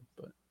episode,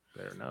 but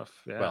fair enough.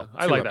 Yeah, well,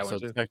 I like that one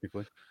too.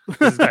 Technically,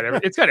 it's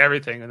got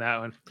everything in that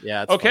one.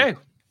 Yeah. Okay.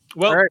 Fun.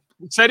 Well,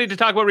 excited to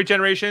talk about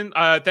regeneration.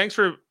 Thanks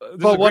for.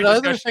 But what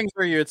other things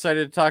were you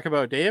excited to talk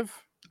about, Dave?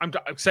 I'm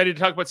excited to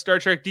talk about Star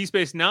Trek Deep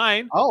Space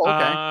Nine. Oh,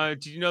 okay.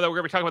 Did you know that we're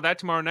going to be talking about that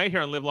tomorrow night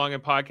here on Live Long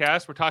and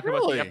Podcast? We're talking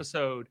about the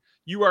episode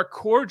You Are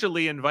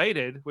Cordially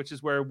Invited, which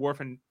is where Worf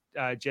and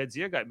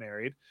Jadzia got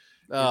married.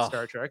 Oh.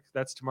 Star Trek.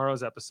 That's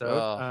tomorrow's episode.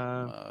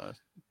 Oh,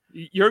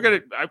 You're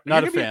gonna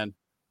not a fan.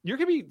 You're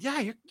gonna be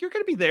you're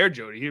gonna be there,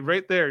 Jody. You're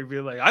right there. You'd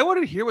be like, I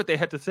wanted to hear what they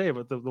had to say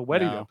about the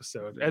wedding No,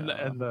 episode and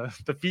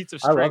the feats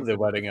of I strength. love the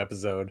wedding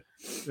episode.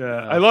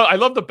 Yeah, I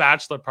love the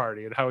bachelor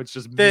party and how it's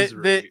just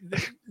misery.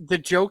 The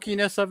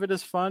jokiness of it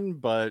is fun,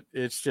 but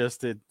it's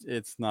just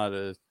it's not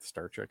a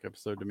Star Trek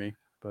episode to me.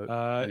 But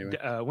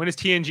anyway. When is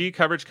TNG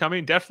coverage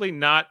coming? Definitely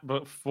not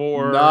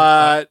before.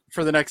 Not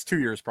for the next 2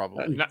 years,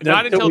 probably.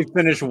 Not until we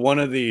finish one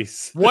of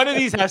these. One of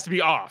these has to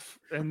be off,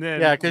 and then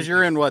yeah, because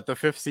you're in what, the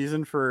 5th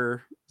season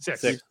for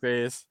six. Deep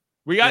Space.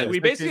 We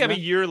basically have a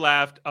year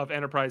left of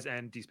Enterprise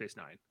and Deep Space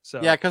Nine.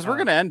 So yeah, because we're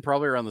gonna end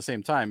probably around the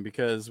same time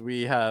because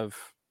we have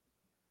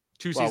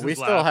 2 seasons. We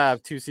still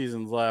have 2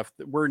 seasons left.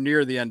 We're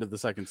near the end of the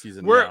 2nd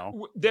season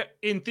now.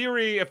 In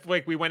theory, if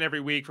like we went every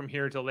week from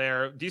here till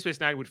there, Deep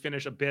Space Nine would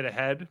finish a bit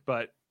ahead,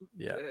 but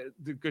yeah,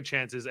 the good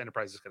chance is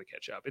Enterprise is going to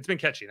catch up. It's been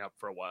catching up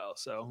for a while,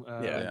 so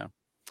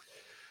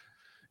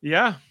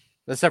yeah.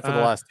 Except for the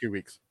last 2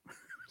 weeks.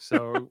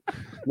 So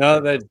no,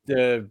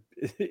 that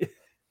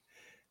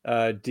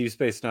Deep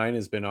Space Nine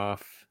has been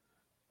off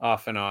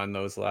and on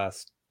those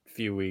last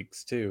few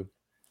weeks too.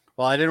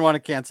 Well, I didn't want to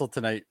cancel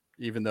tonight,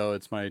 even though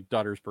it's my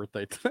daughter's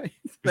birthday tonight.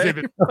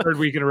 Third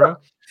week in a row.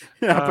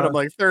 Yeah, but I'm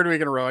like, 3rd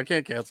week in a row. I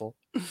can't cancel.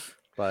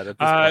 But at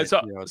this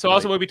point, so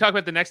also we'll be talking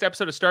about the next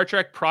episode of Star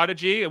Trek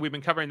Prodigy. We've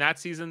been covering that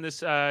season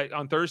this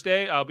on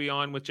Thursday. I'll be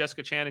on with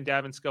Jessica Chan and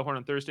Davin Skellhorn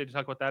on Thursday to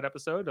talk about that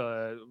episode.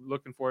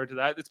 Looking forward to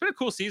that. It's been a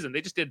cool season.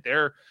 They just did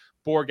their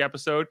Borg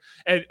episode,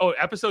 and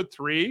episode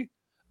 3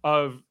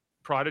 of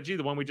Prodigy,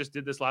 the one we just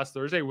did this last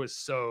Thursday, was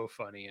so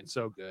funny and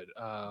so good.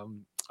 I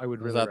would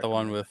really. Was that the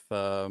one with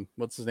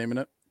what's his name in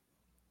it?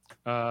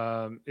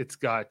 It's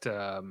got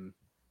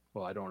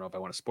well, I don't know if I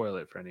want to spoil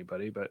it for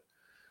anybody, but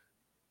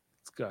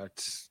it's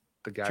got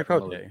the guy.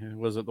 Chakotay.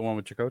 Was it the one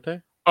with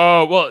Chakotay?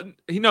 Oh well,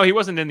 he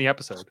wasn't in the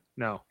episode.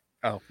 No.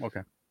 Oh,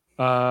 okay.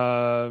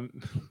 I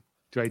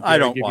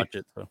don't watch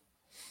it, so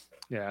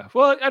yeah.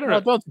 Well, I don't know.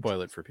 Don't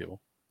spoil it for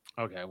people.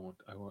 Okay, I won't.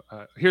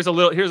 Here's a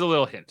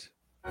little hint.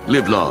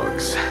 Live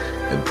logs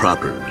and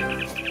proper.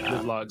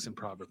 Live logs and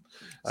proper.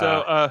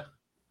 So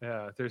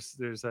yeah, there's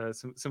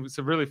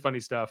some really funny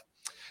stuff.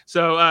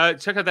 So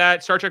check out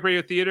that Star Trek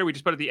Radio Theater. We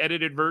just put out the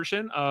edited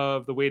version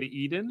of The Way to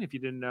Eden. If you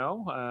didn't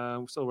know,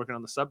 we're still working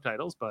on the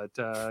subtitles, but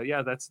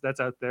yeah,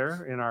 that's out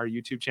there in our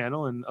YouTube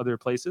channel and other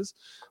places.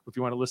 If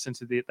you want to listen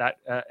to that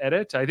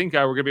edit, I think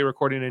we're going to be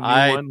recording a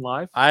new one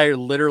live. I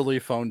literally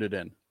phoned it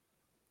in.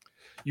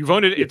 You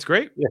voted. It's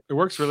great. Yeah. It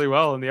works really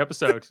well in the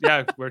episode.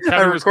 Yeah, where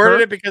I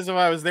recorded it because if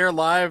I was there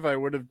live, I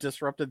would have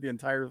disrupted the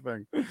entire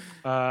thing.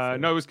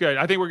 No, it was good.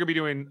 I think we're gonna be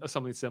doing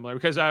something similar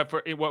because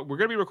what we're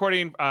gonna be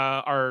recording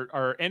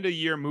our end of the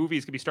year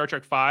movies could be Star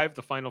Trek V,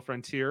 The Final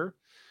Frontier.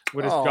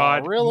 What does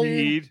God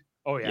need?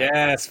 Oh yeah.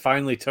 Yes,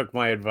 finally took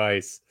my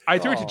advice. I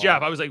threw it to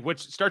Jeff. I was like,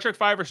 "Which Star Trek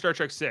V or Star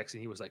Trek 6?"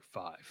 And he was like,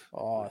 5.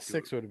 Oh,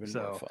 6 would have been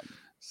more fun.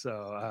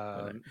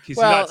 So,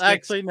 well,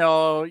 actually,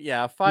 no,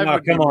 yeah, 5. No,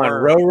 would come be on,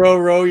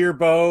 more... row your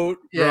boat.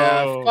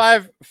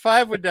 Yeah,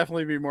 5 would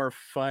definitely be more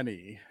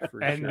funny.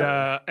 And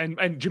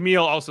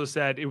Jamil also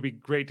said it would be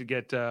great to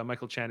get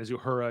Michael Chan as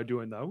Uhura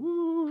doing the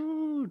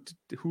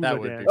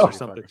hula dance or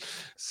something. Funny.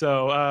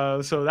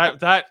 So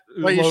that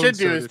what you should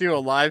do is do a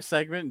live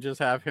segment and just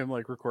have him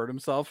like record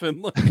himself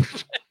and like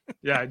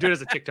yeah, do it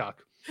as a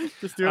TikTok.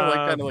 Just do it like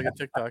kind of like a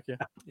TikTok, yeah.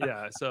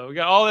 Yeah, so we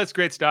got all that's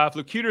great stuff.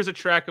 Locutor's a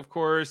Trek, of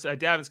course.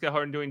 Davin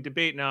Skellhorn doing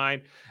Debate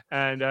 9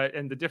 and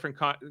the different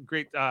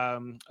great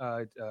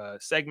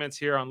segments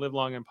here on Live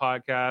Long and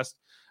Podcast.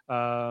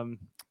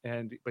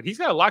 But he's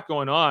got a lot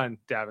going on,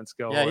 Davin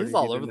Skellhorn. Yeah, he's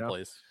all over the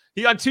place.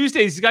 On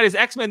Tuesdays, he's got his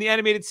X-Men, the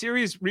animated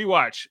series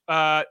rewatch,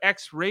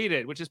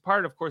 X-Rated, which is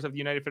part, of course, of the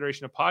United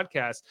Federation of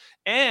Podcasts.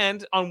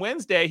 And on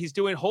Wednesday, he's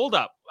doing Hold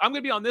Up. I'm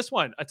going to be on this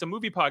one. It's a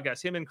movie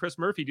podcast. Him and Chris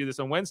Murphy do this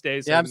on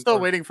Wednesdays. Yeah, I'm still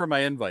waiting for my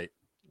invite.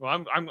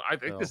 Well, I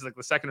think this is like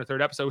the 2nd or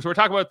 3rd episode. So we're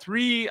talking about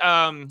 3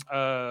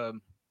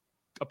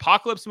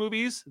 apocalypse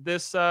movies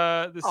this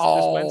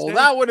Wednesday.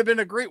 That would have been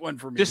a great one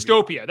for me.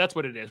 Dystopia. That's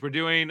what it is. We're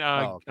doing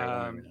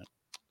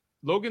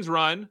Logan's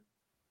Run.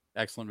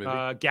 Excellent movie.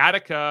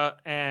 Gattaca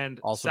and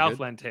also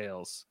Southland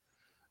Tales.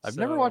 I've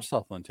never watched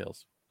Southland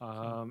Tales.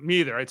 Me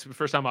either. It's the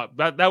first time up.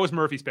 That was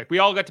Murphy's pick. We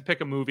all got to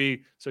pick a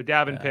movie. So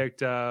Davin picked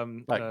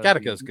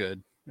Gattaca's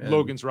good.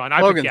 Logan's Run.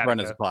 Logan's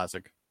Run is a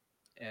classic.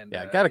 And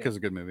Gattaca's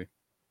a good movie.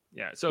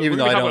 Yeah. So even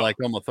though I don't like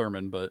Uma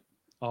Thurman, but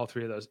all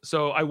 3 of those.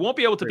 So I won't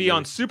be able to be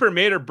on Super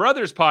Mater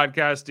Brothers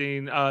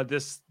podcasting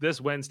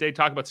this Wednesday,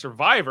 talk about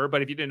Survivor.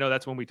 But if you didn't know,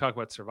 that's when we talk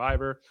about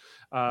Survivor.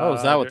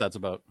 Is that what that's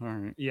about? All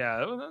right.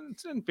 Yeah,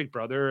 it's in Big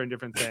Brother and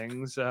different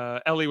things.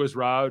 Ellie was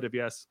robbed. If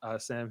yes,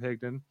 Sam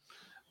Higdon.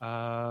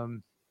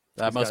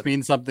 That must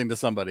mean something to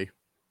somebody.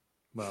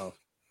 Well,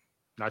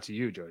 not to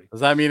you, Jody. Does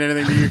that mean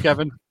anything to you,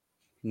 Kevin?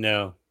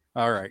 No.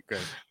 All right, good.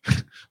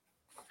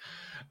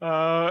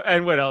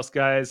 And what else,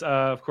 guys?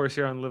 Of course,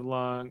 here on Live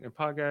Long and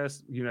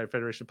Podcast, United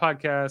Federation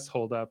Podcast,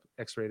 Hold Up,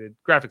 X-Rated,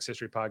 Graphics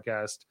History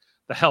Podcast,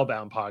 the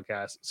Hellbound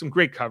Podcast. Some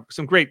great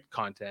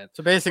content.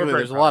 So basically,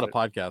 there's a lot of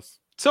podcasts.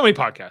 So many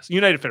podcasts.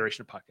 United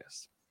Federation of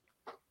Podcasts.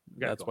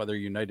 That's why they're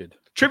united.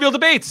 Trivial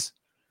Debates.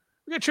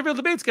 We got Trivial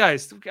Debates,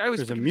 guys.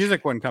 There's a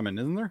music one coming,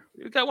 isn't there?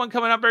 We got one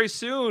coming up very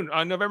soon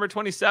on November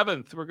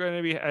 27th. We're going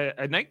to be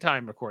a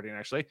nighttime recording,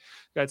 actually.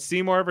 Got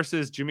Seymour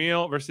versus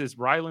Jameel versus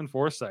Ryland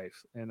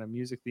Forsyth in a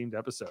music-themed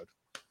episode.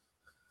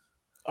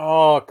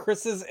 Oh,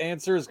 Chris's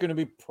answer is going to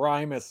be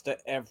Primus to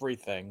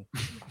everything.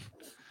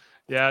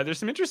 Yeah, there's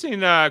some interesting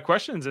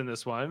questions in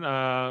this one.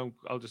 I'll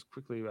just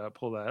quickly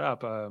pull that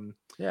up.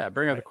 Yeah,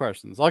 bring up the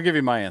questions. I'll give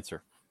you my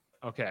answer.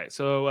 Okay,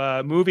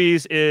 so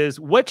movies is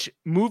which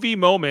movie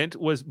moment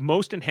was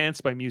most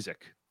enhanced by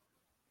music?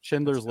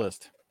 Schindler's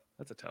List.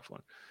 That's a tough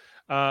one.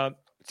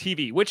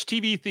 TV. Which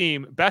TV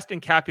theme best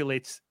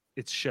encapsulates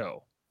its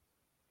show?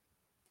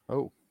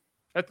 Oh,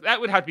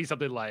 that would have to be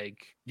something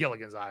like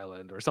Gilligan's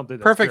Island or something.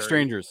 Perfect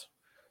Strangers.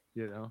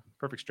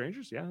 Perfect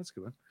Strangers. Yeah, that's a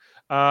good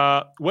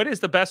one. What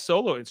is the best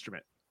solo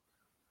instrument?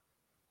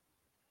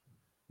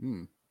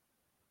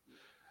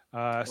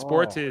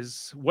 Sports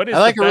is what is? I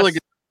like the a really best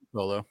good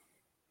solo.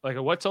 Like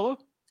a what solo?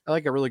 I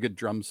like a really good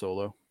drum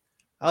solo.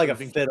 I like a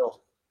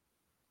fiddle.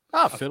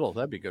 Ah, fiddle.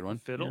 That'd be a good one.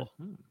 Fiddle.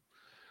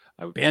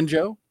 Yeah.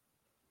 Banjo.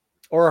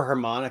 Or a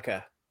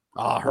harmonica.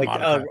 Ah,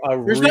 harmonica. Like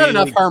a There's not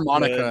enough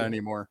harmonica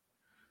anymore.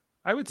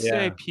 I would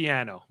say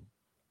piano.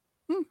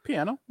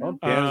 Piano. Well,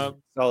 piano's a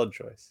solid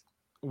choice.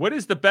 What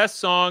is the best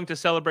song to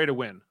celebrate a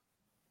win?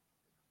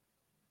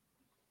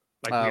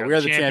 Like We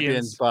Are the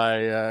Champions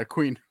by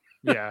Queen.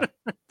 Yeah,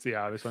 it's the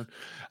obvious one.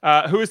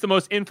 Who is the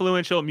most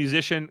influential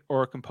musician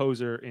or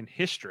composer in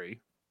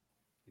history?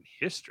 In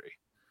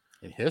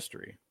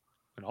history?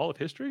 In all of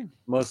history?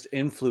 Most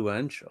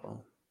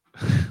influential.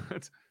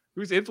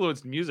 Who's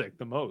influenced music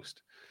the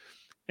most?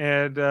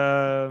 And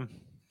that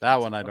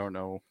one I don't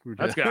know.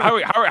 That's good. How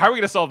are we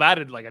going to solve that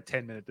in like a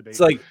 10-minute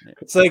debate?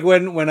 It's like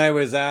when I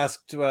was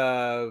asked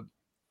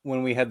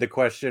when we had the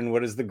question,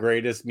 what is the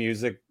greatest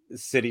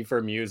city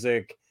for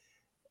music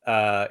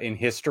in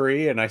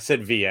history? And I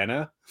said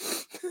Vienna.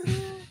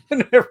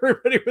 And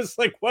everybody was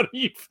like, what are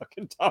you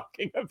fucking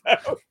talking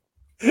about?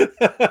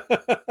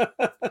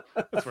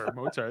 That's where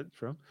Mozart's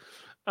from.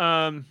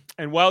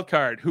 And wild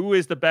card, who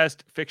is the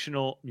best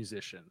fictional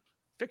musician?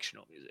 That's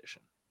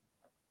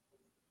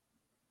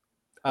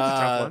a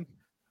tough one.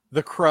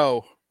 The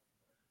Crow.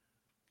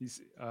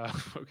 He's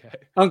okay.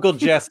 Uncle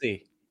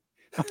Jesse.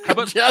 How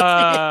about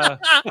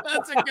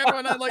That's a good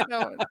one. I like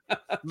that one.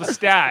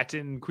 Lestat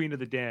in Queen of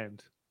the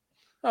Damned.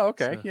 Oh,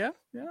 okay. So,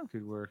 yeah.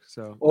 Good work.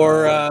 So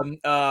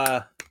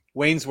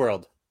Wayne's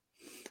World.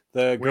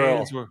 The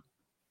girl.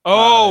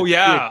 Oh,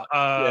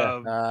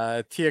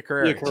 Tia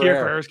Carrere. Tia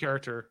Carrere's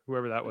character,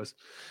 whoever that was.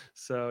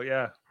 So,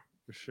 yeah,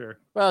 for sure.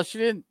 Well, she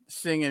didn't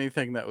sing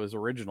anything that was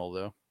original,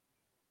 though.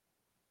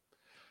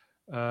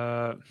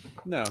 No.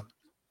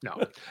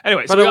 but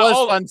Anyway, so it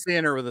was fun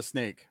seeing her with a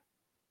snake.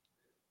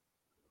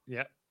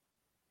 Yeah.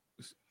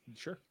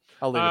 Sure.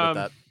 I'll leave it at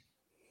that.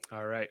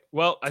 All right.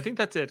 Well, I think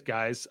that's it,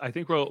 guys. I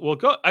think we'll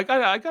go. I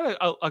got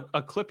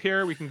a clip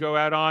here we can go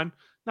out on.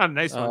 Not a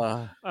nice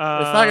one. It's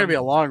not going to be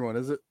a long one,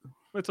 is it?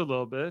 It's a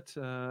little bit.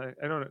 I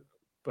don't know,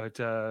 but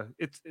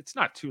it's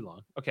not too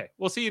long. Okay.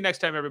 We'll see you next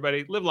time,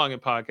 everybody. Live long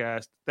and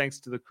podcast.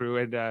 Thanks to the crew,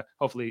 and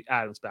hopefully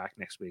Adam's back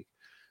next week.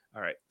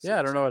 All right. Yeah,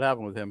 I don't know what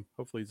happened with him.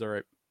 Hopefully he's all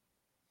right.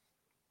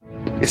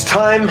 It's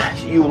time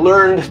you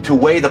learned to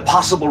weigh the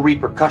possible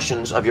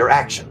repercussions of your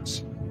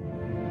actions.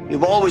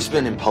 You've always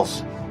been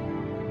impulsive.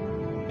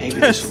 Maybe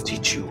this will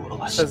teach you a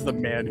lesson. As the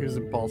man who's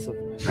impulsive.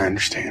 I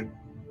understand.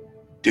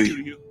 Do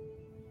you?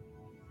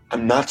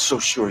 I'm not so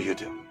sure you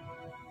do. All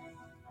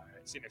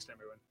right. See you next time,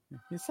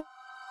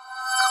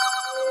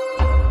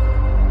 everyone.